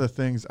 one of the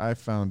things I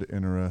found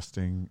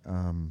interesting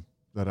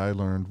that I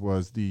learned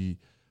was the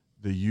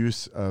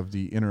use of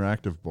the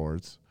interactive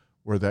boards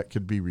where that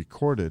could be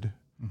recorded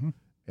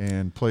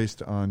and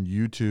placed on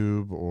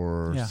YouTube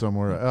or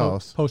somewhere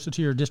else. Posted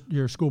to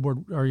your school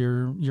board or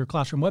your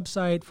classroom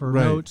website for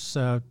Right. notes.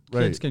 Kids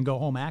Right. can go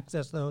home,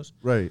 access those.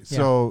 Right.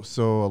 Yeah.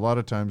 So a lot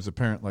of times a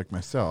parent like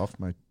myself,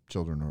 my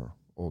children are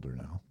older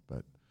now,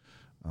 but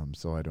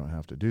so I don't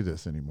have to do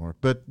this anymore.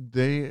 But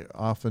they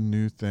often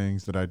knew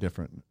things that I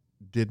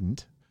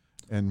didn't,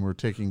 and were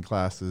taking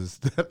classes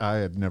that I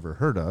had never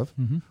heard of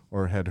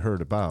or had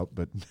heard about,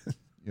 but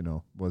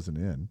wasn't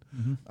in.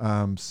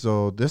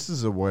 So this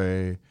is a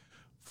way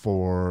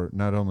for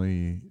not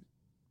only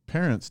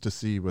parents to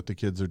see what the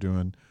kids are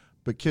doing,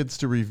 but kids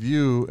to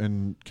review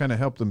and kind of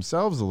help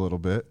themselves a little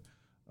bit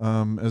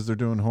as they're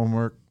doing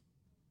homework.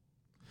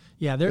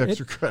 Yeah,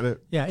 Extra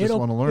credit. Yeah, just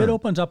want to learn. It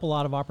opens up a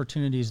lot of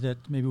opportunities that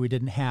maybe we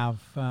didn't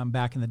have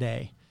back in the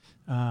day.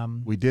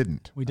 We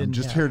didn't. I'm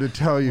just yeah. here to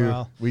tell you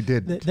Well, we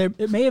didn't.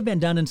 It may have been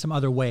done in some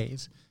other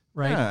ways,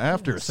 right? Yeah,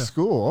 after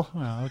school.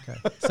 Well, okay.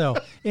 So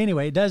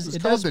anyway, it does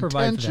called provide for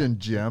detention, that.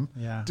 Jim.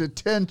 Yeah.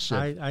 Detention.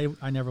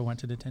 I never went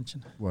to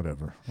detention.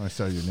 Whatever. I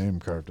saw your name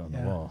carved on the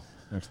wall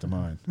next to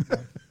mine.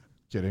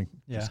 Kidding.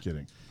 Yeah. Just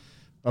kidding.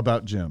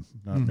 About Jim,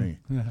 not me.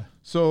 Yeah.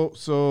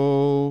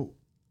 So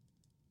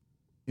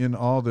in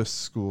all this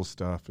school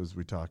stuff, as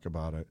we talk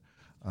about it,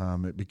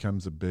 it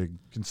becomes a big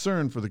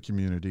concern for the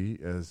community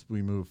as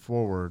we move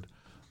forward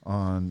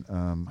on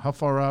how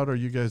far out are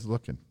you guys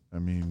looking? I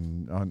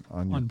mean,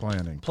 on your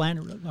planning.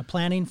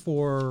 Planning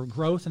for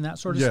growth and that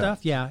sort of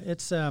stuff. Yeah,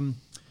 it's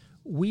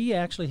we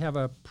actually have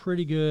a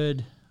pretty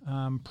good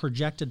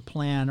projected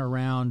plan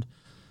around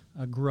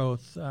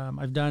growth.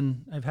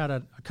 I've had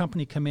a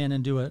company come in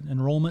and do an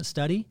enrollment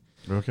study.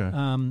 Okay.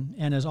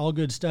 And as all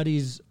good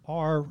studies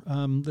are,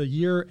 the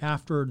year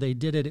after they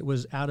did it, it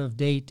was out of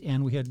date,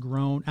 and we had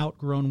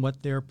outgrown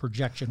what their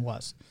projection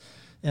was.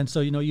 And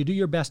so, you do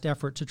your best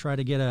effort to try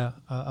to get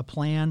a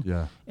plan,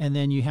 and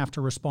then you have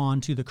to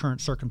respond to the current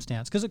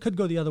circumstance, because it could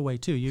go the other way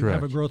too. You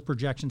have a growth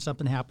projection,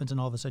 something happens,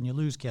 and all of a sudden you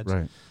lose kids.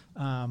 Right.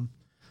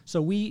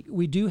 So we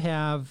do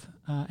have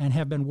and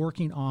have been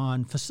working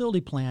on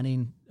facility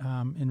planning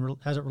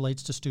as it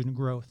relates to student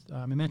growth.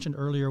 I mentioned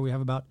earlier we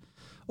have about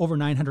over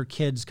 900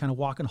 kids kind of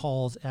walking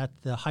halls at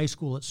the high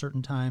school at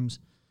certain times,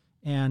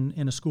 and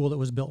in a school that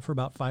was built for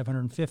about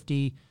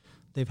 550.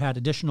 They've had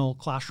additional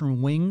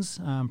classroom wings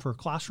for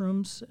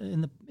classrooms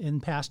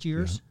in past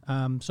years.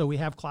 So we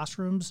have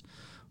classrooms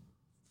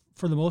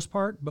for the most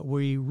part, but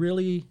we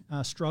really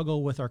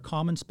struggle with our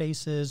common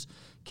spaces,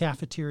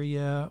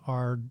 cafeteria,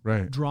 our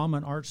drama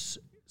and arts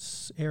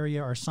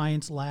area, our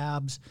science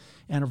labs,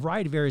 and a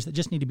variety of areas that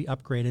just need to be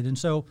upgraded. And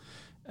so,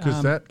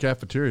 because that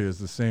cafeteria is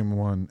the same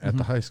one at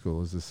the high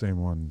school is the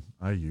same one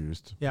I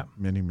used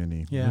many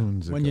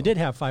moons ago. When you did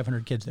have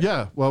 500 kids there.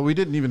 Yeah, well, we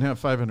didn't even have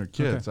 500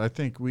 kids. Okay. I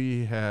think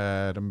we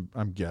had,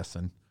 I'm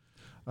guessing,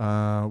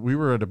 we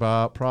were at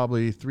about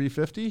probably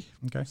 350,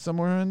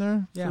 somewhere in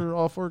there for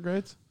all 4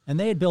 grades. And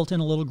they had built in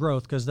a little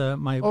growth because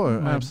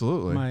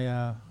absolutely.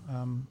 My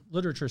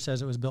literature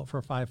says it was built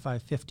for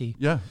 550.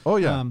 Yeah. Oh,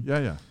 yeah.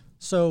 Yeah.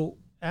 So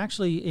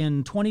actually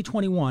in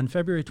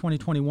February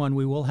 2021,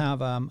 we will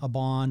have a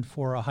bond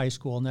for a high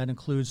school, and that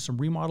includes some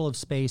remodel of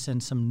space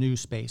and some new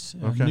space,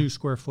 new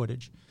square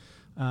footage.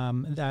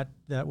 That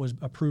was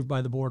approved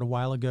by the board a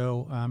while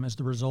ago as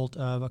the result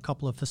of a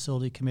couple of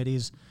facility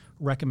committees'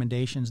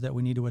 recommendations that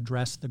we need to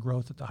address the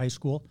growth at the high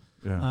school.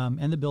 Yeah.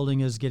 And the building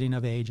is getting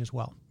of age as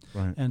well.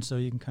 Right. And so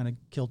you can kind of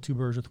kill 2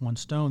 birds with 1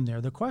 stone there.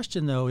 The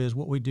question, though, is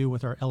what we do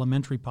with our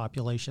elementary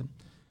population.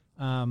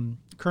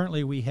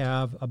 Currently, we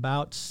have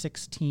about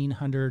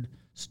 1,600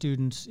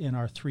 students in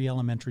our 3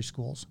 elementary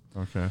schools.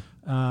 Okay.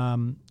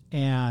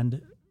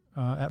 And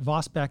at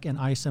Vosbeck and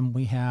Isom,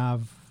 we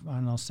have,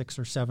 6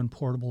 or 7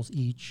 portables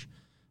each.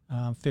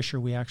 Fisher,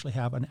 we actually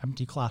have an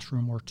empty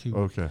classroom or 2.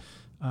 Okay.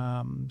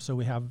 So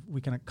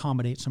we can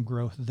accommodate some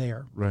growth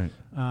there. Right.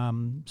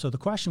 So the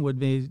question would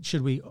be,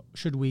 should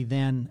we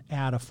then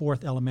add a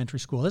 4th elementary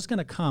school? It's going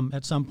to come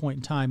at some point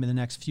in time in the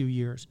next few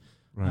years.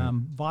 Right.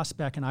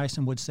 Vosbeck and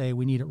Isom would say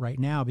we need it right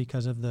now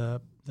because of the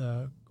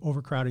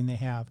overcrowding they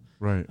have.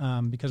 Right.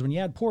 Because when you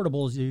add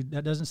portables,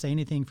 that doesn't say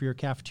anything for your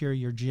cafeteria,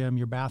 your gym,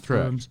 your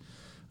bathrooms.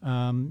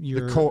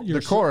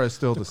 The core is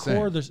still the same. The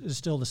core is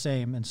still the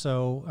same. And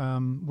so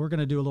we're going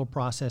to do a little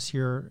process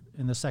here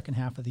in the second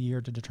half of the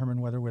year to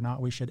determine whether or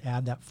not we should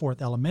add that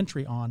 4th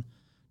elementary on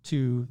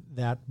to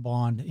that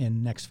bond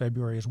in next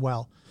February as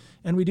well.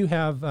 And we do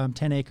have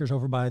 10 acres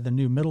over by the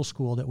new middle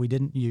school that we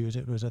didn't use.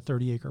 It was a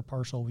 30-acre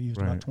parcel. We used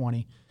about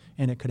 20,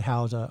 and it could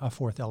house a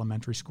fourth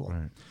elementary school.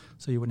 Right.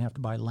 So you wouldn't have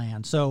to buy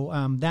land. So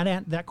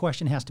that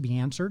question has to be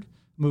answered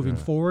moving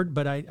forward,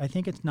 but I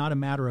think it's not a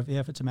matter of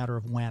if, it's a matter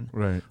of when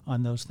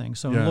on those things.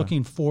 So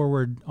looking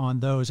forward on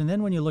those. And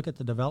then when you look at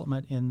the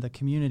development in the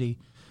community,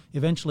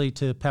 eventually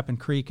to Pepin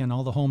Creek and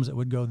all the homes that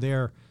would go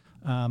there,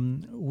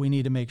 we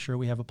need to make sure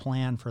we have a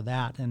plan for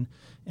that. And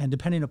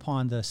depending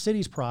upon the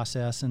city's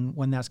process and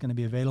when that's going to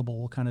be available,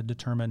 we'll kind of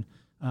determine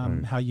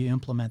how you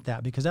implement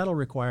that, because that'll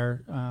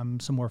require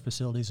some more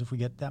facilities if we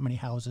get that many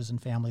houses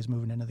and families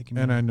moving into the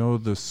community. And I know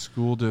the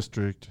school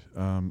district,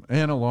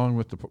 and along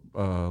with the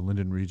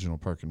Lynden Regional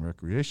Park and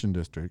Recreation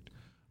District,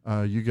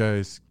 you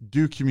guys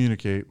do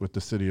communicate with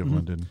the city of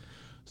Lynden.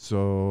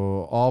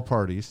 So all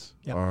parties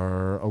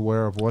are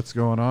aware of what's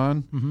going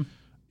on,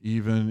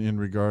 even in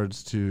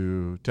regards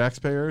to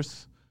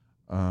taxpayers,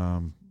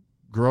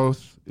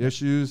 growth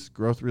issues,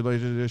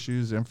 growth-related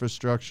issues,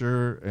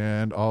 infrastructure,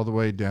 and all the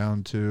way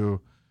down to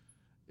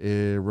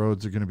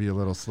roads are going to be a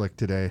little slick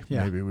today.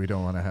 Yeah. Maybe we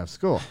don't want to have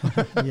school.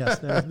 Yes,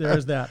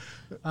 there's that.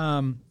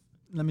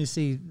 Let me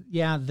see.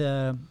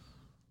 Yeah,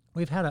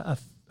 we've had a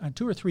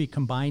 2 or 3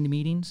 combined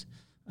meetings,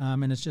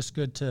 and it's just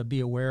good to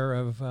be aware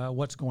of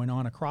what's going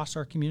on across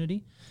our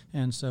community.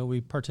 And so we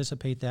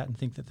participate that and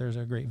think that there's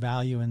a great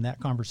value in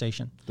that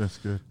conversation. That's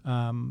good.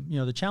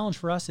 The challenge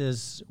for us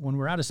is when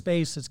we're out of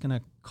space, it's going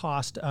to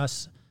cost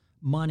us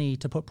money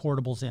to put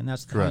portables in.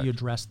 That's how you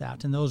address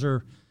that. And those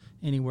are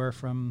anywhere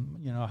from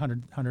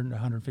 $100,000 to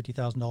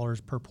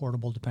 $150,000 per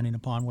portable, depending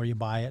upon where you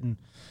buy it and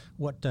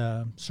what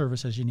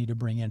services you need to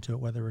bring into it.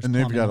 Whether it's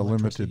they've got a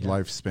limited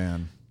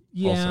lifespan.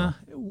 Yeah,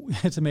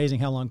 it's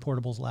amazing how long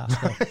portables last.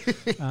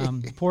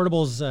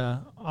 Portables,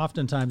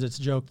 oftentimes it's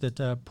joked that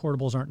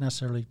portables aren't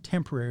necessarily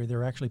temporary;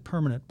 they're actually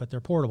permanent, but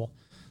they're portable.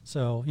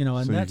 So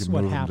and that's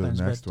what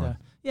happens.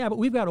 But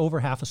we've got over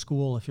half a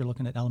school if you're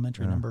looking at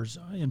elementary numbers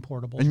in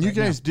portables. And you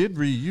guys did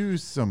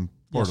reuse some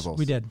portables. Yes,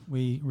 we did.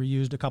 We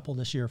reused a couple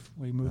this year.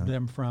 We moved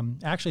them from,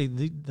 actually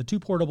the 2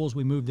 portables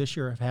we moved this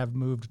year have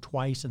moved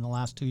twice in the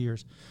last 2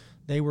 years.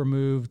 They were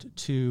moved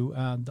to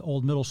the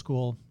old middle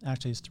school.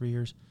 Actually, it's 3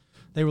 years.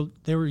 They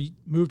were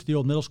moved to the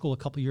old middle school a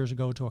couple years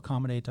ago to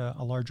accommodate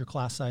a larger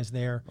class size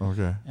there.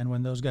 Okay. And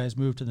when those guys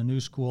moved to the new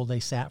school, they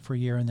sat for a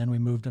year, and then we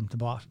moved them to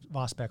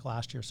Vosbeck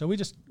last year. So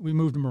we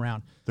moved them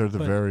around. They're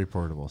very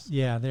portables.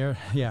 Yeah,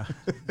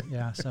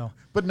 yeah. So.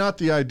 But not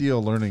the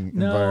ideal learning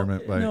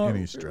environment by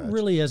any stretch. It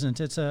really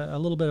isn't. It's a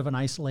little bit of an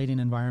isolating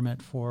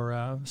environment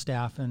for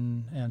staff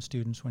and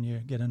students when you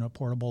get in a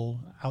portable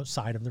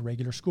outside of the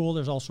regular school.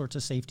 There's all sorts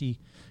of safety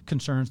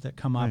concerns that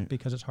come up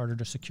because it's harder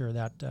to secure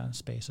that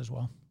space as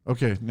well.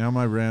 Okay, now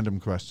my random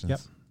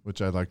questions,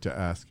 which I'd like to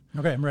ask.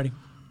 Okay, I'm ready.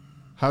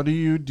 How do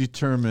you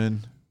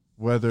determine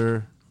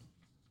whether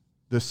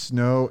the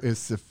snow is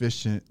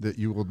sufficient that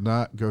you will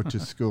not go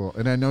to school?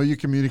 And I know you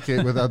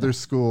communicate with other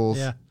schools,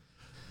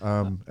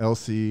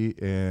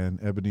 LC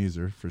and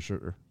Ebenezer for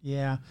sure.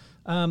 Yeah.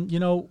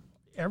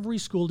 Every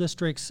school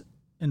district's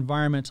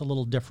environment's a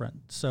little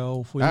different.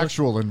 So if we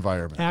actual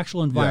environment,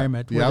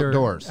 the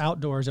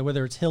outdoors,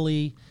 whether it's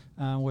hilly,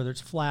 whether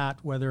it's flat,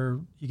 whether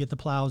you get the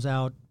plows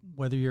out,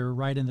 whether you're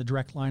right in the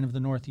direct line of the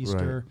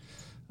northeaster.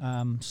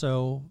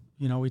 So,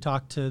 we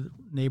talk to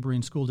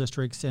neighboring school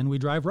districts and we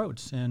drive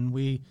roads, and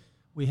we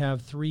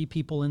have 3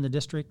 people in the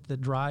district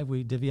that drive.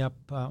 We divvy up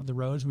the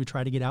roads. We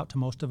try to get out to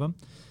most of them.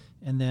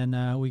 And then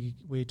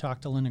we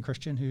talk to Lynden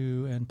Christian,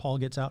 and Paul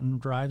gets out and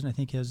drives, and I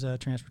think his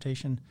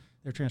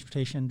their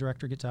transportation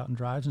director gets out and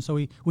drives. And so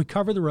we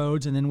cover the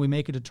roads, and then we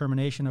make a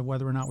determination of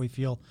whether or not we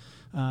feel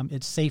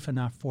it's safe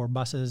enough for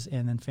buses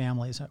and then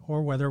families,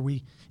 or whether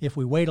if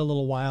we wait a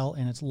little while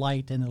and it's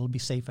light, and it'll be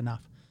safe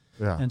enough.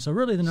 Yeah. And so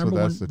really the number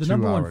one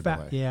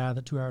factor,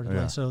 the 2 hour delay.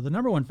 Yeah. So the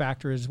number one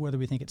factor is whether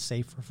we think it's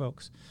safe for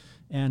folks.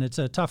 And it's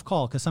a tough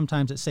call because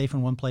sometimes it's safe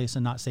in one place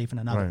and not safe in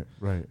another.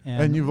 Right.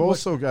 And you've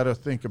also got to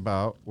think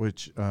about,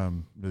 which,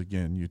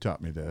 again, you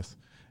taught me this.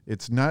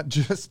 It's not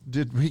just,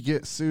 did we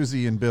get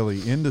Susie and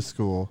Billy into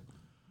school?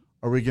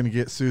 Are we going to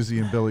get Susie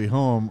and Billy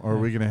home? Or are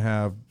we going to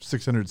have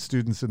 600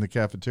 students in the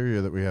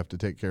cafeteria that we have to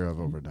take care of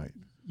overnight?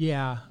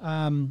 Yeah.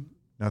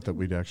 Not that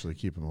we'd actually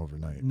keep them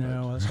overnight.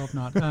 No, let's hope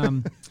not.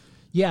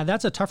 Yeah,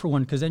 that's a tougher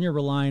one because then you're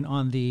relying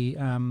on the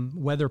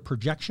weather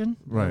projection,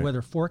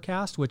 weather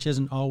forecast, which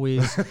isn't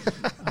always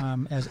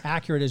as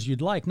accurate as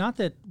you'd like. Not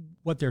that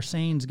what they're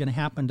saying is going to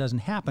happen doesn't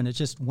happen. It's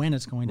just when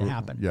it's going to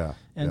happen. Yeah.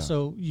 And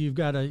so you've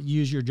got to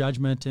use your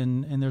judgment,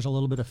 and there's a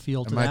little bit of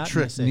feel to that. My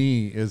trick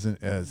knee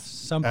isn't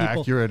as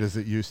accurate as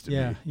it used to be.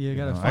 Yeah, you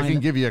got to find I can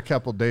give you a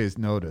couple days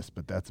notice,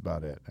 but that's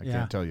about it. I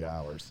can't tell you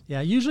hours.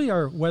 Yeah, usually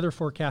our weather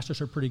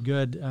forecasters are pretty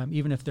good,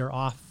 even if they're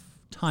off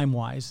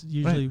time-wise.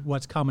 Usually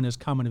what's coming is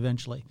coming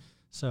eventually.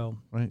 So,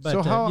 but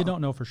you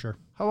don't know for sure.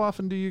 How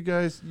often do you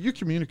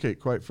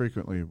communicate quite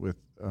frequently with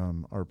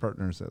our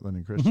partners at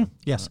Lynden Christian? Mm-hmm.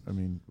 Yes.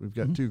 We've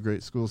got 2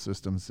 great school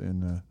systems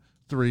in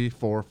 3,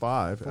 4,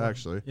 5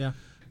 actually. Yeah.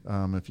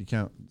 if you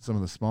count some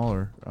of the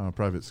smaller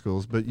private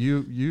schools. But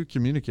you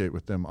communicate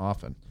with them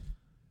often.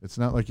 It's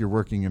not like you're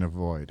working in a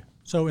void.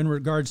 So in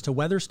regards to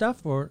weather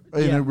stuff, or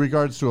in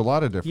regards to a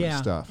lot of different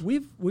stuff,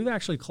 we've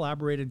actually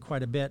collaborated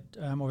quite a bit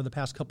over the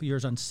past couple of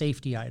years on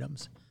safety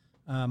items,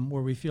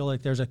 where we feel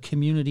like there's a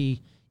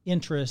community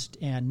interest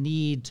and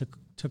need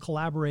to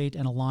collaborate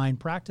and align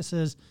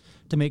practices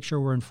to make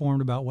sure we're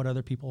informed about what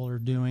other people are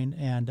doing,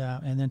 and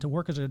then to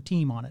work as a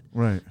team on it.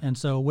 Right. And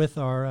so with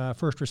our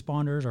first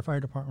responders, our fire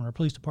department, our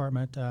police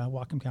department,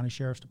 Whatcom County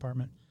Sheriff's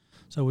Department,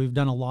 so we've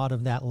done a lot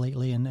of that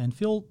lately, and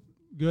feel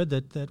good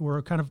that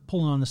we're kind of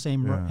pulling on the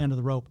same end of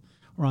the rope.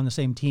 We're on the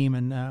same team,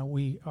 and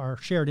our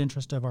shared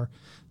interest of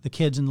the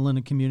kids in the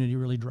Lynden community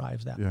really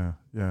drives that.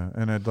 Yeah.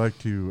 And I'd like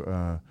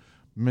to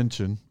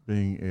mention,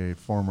 being a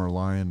former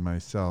Lion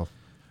myself,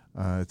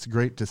 it's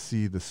great to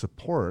see the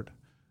support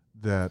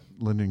that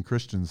Lynden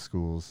Christian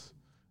Schools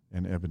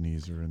and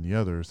Ebenezer and the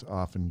others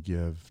often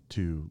give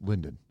to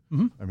Lynden.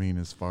 Mm-hmm. I mean,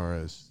 as far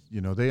as,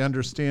 they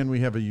understand we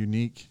have a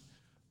unique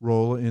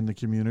role in the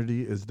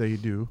community as they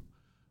do.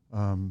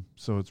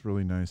 So it's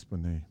really nice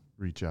when they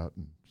reach out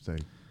and say,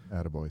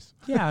 attaboys.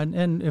 Yeah,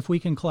 and if we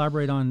can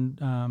collaborate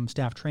on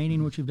staff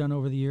training, which we've done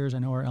over the years. I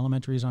know our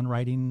elementary is on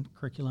writing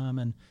curriculum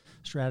and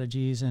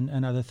strategies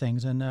and other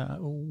things. And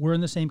we're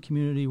in the same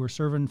community. We're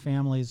serving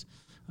families,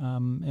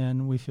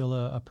 and we feel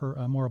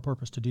a moral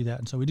purpose to do that.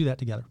 And so we do that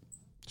together.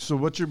 So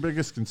what's your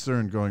biggest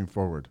concern going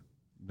forward?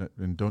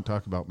 And don't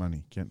talk about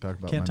money. Can't talk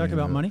about money. Can't talk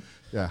about money?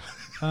 Yeah.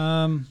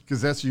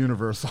 Because that's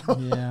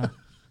universal. Yeah.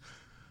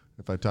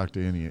 If I talk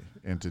to any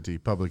entity,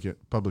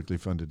 publicly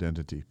funded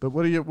entity. But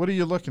what are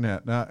you looking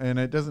at now? And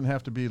it doesn't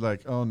have to be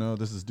like, oh no,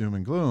 this is doom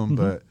and gloom.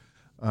 Mm-hmm. But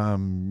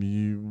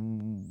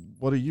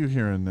what are you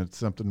hearing that's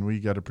something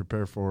we got to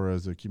prepare for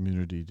as a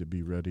community to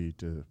be ready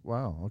to?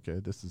 Wow, okay,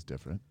 this is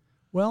different.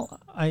 Well,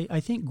 I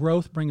think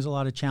growth brings a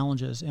lot of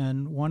challenges,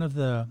 and one of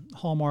the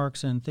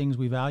hallmarks and things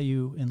we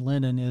value in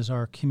Lynden is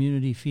our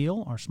community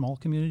feel, our small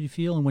community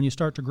feel. And when you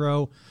start to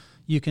grow,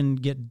 you can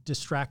get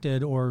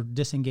distracted or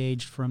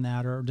disengaged from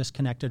that or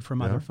disconnected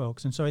from other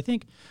folks. And so I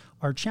think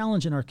our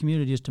challenge in our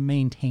community is to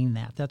maintain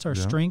that. That's our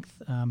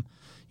strength.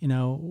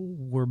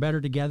 We're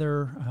better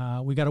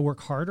together. We got to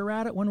work harder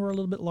at it when we're a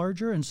little bit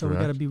larger. And so we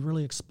got to be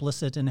really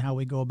explicit in how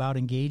we go about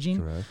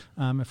engaging.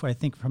 If I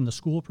think from the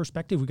school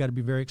perspective, we got to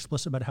be very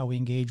explicit about how we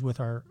engage with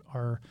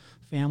our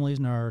families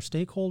and our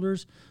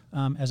stakeholders.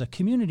 As a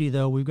community,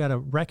 though, we've got to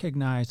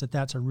recognize that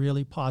that's a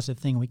really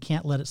positive thing. We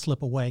can't let it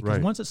slip away, because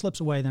once it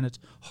slips away, then it's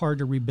hard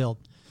to rebuild.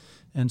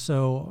 And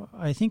so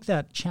I think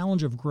that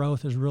challenge of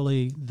growth is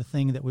really the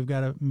thing that we've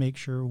got to make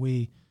sure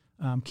we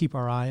keep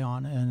our eye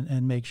on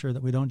and make sure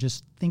that we don't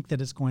just think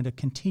that it's going to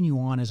continue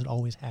on as it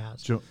always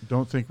has.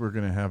 Don't think we're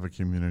going to have a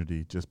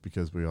community just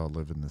because we all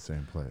live in the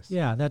same place.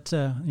 Yeah, that's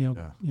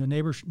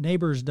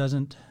neighbors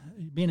doesn't,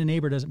 being a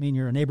neighbor doesn't mean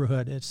you're a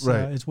neighborhood. It's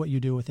it's what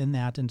you do within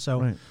that. And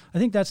so I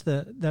think that's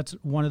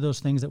one of those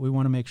things that we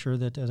want to make sure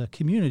that as a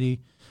community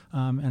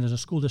and as a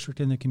school district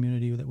in the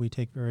community that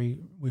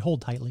we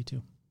hold tightly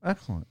to.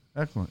 Excellent.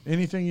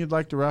 Anything you'd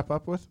like to wrap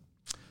up with?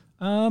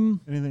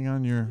 Anything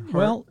on your heart?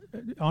 Well,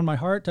 on my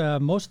heart,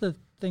 most of the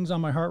things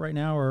on my heart right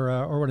now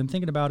or what I'm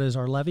thinking about is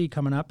our levy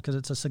coming up, because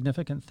it's a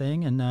significant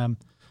thing, and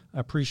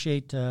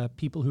appreciate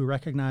people who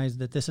recognize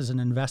that this is an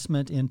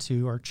investment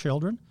into our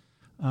children.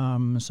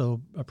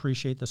 So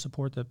appreciate the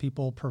support that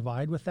people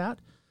provide with that,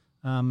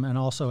 and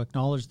also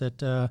acknowledge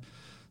that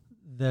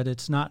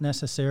it's not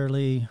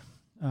necessarily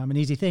an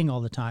easy thing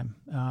all the time.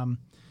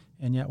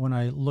 And yet when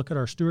I look at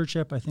our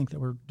stewardship, I think that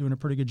we're doing a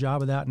pretty good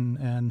job of that,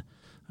 and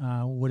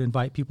would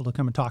invite people to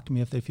come and talk to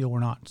me if they feel we're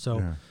not.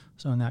 So,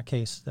 so in that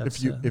case,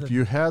 that's if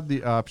you had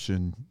the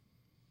option,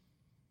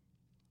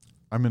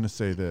 I'm going to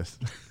say this.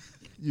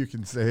 You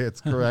can say it's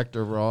correct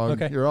or wrong.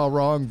 Okay. You're all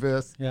wrong,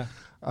 Vis. Yeah.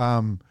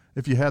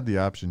 If you had the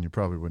option, you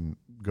probably wouldn't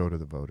go to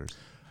the voters.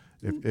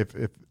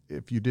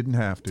 If you didn't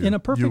have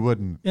to, you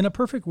wouldn't. In a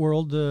perfect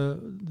world,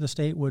 the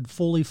state would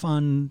fully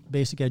fund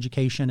basic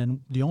education, and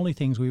the only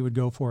things we would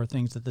go for are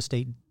things that the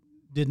state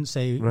didn't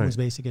say was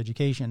basic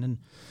education. And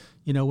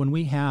when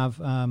we have,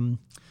 when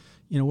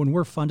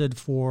we're funded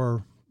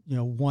for,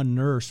 one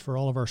nurse for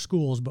all of our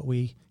schools, but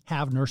we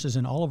have nurses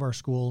in all of our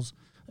schools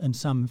in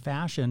some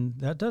fashion,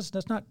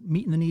 that's not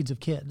meeting the needs of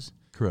kids.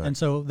 Correct. And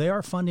so they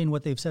are funding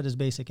what they've said is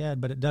basic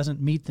ed, but it doesn't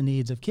meet the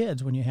needs of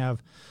kids. When you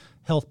have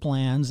health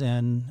plans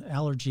and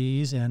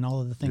allergies and all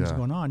of the things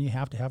going on, you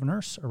have to have a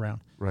nurse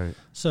around. Right.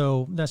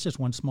 So that's just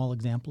one small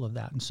example of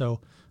that. And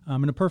so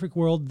in a perfect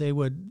world, they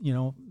would,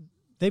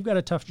 they've got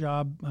a tough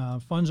job.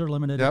 Funds are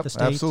limited at the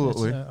state.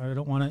 Absolutely. I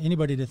don't want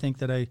anybody to think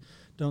that I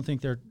don't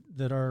think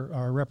that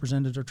our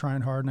representatives are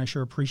trying hard, and I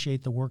sure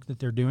appreciate the work that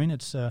they're doing.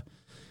 It's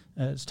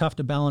tough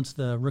to balance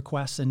the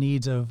requests and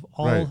needs of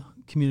all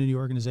community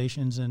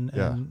organizations and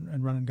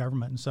running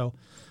government. And so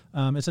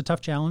it's a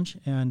tough challenge.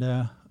 And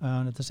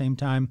at the same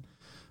time,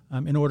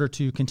 in order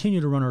to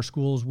continue to run our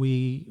schools,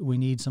 we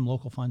need some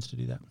local funds to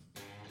do that.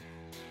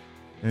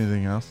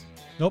 Anything else?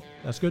 Nope,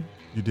 that's good.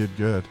 You did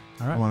good.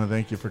 All right. I want to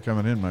thank you for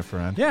coming in, my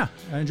friend. Yeah,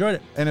 I enjoyed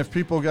it. And if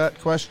people got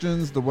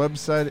questions, the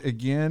website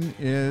again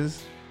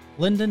is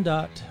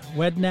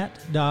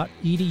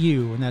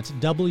Lynden.wednet.edu, and that's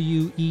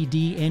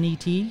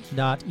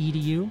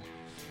WEDNET.edu.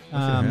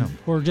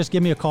 Or just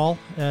give me a call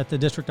at the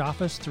district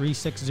office,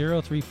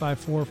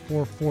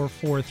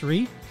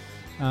 360-354-4443.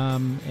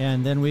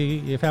 And then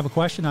if you have a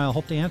question, I'll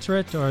hope to answer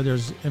it, or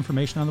there's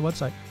information on the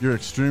website. You're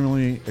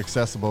extremely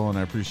accessible, and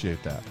I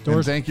appreciate that.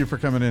 Doors, and thank you for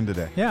coming in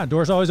today. Yeah,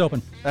 doors always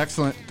open.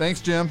 Excellent.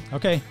 Thanks, Jim.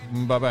 Okay.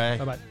 Bye-bye.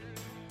 Bye-bye.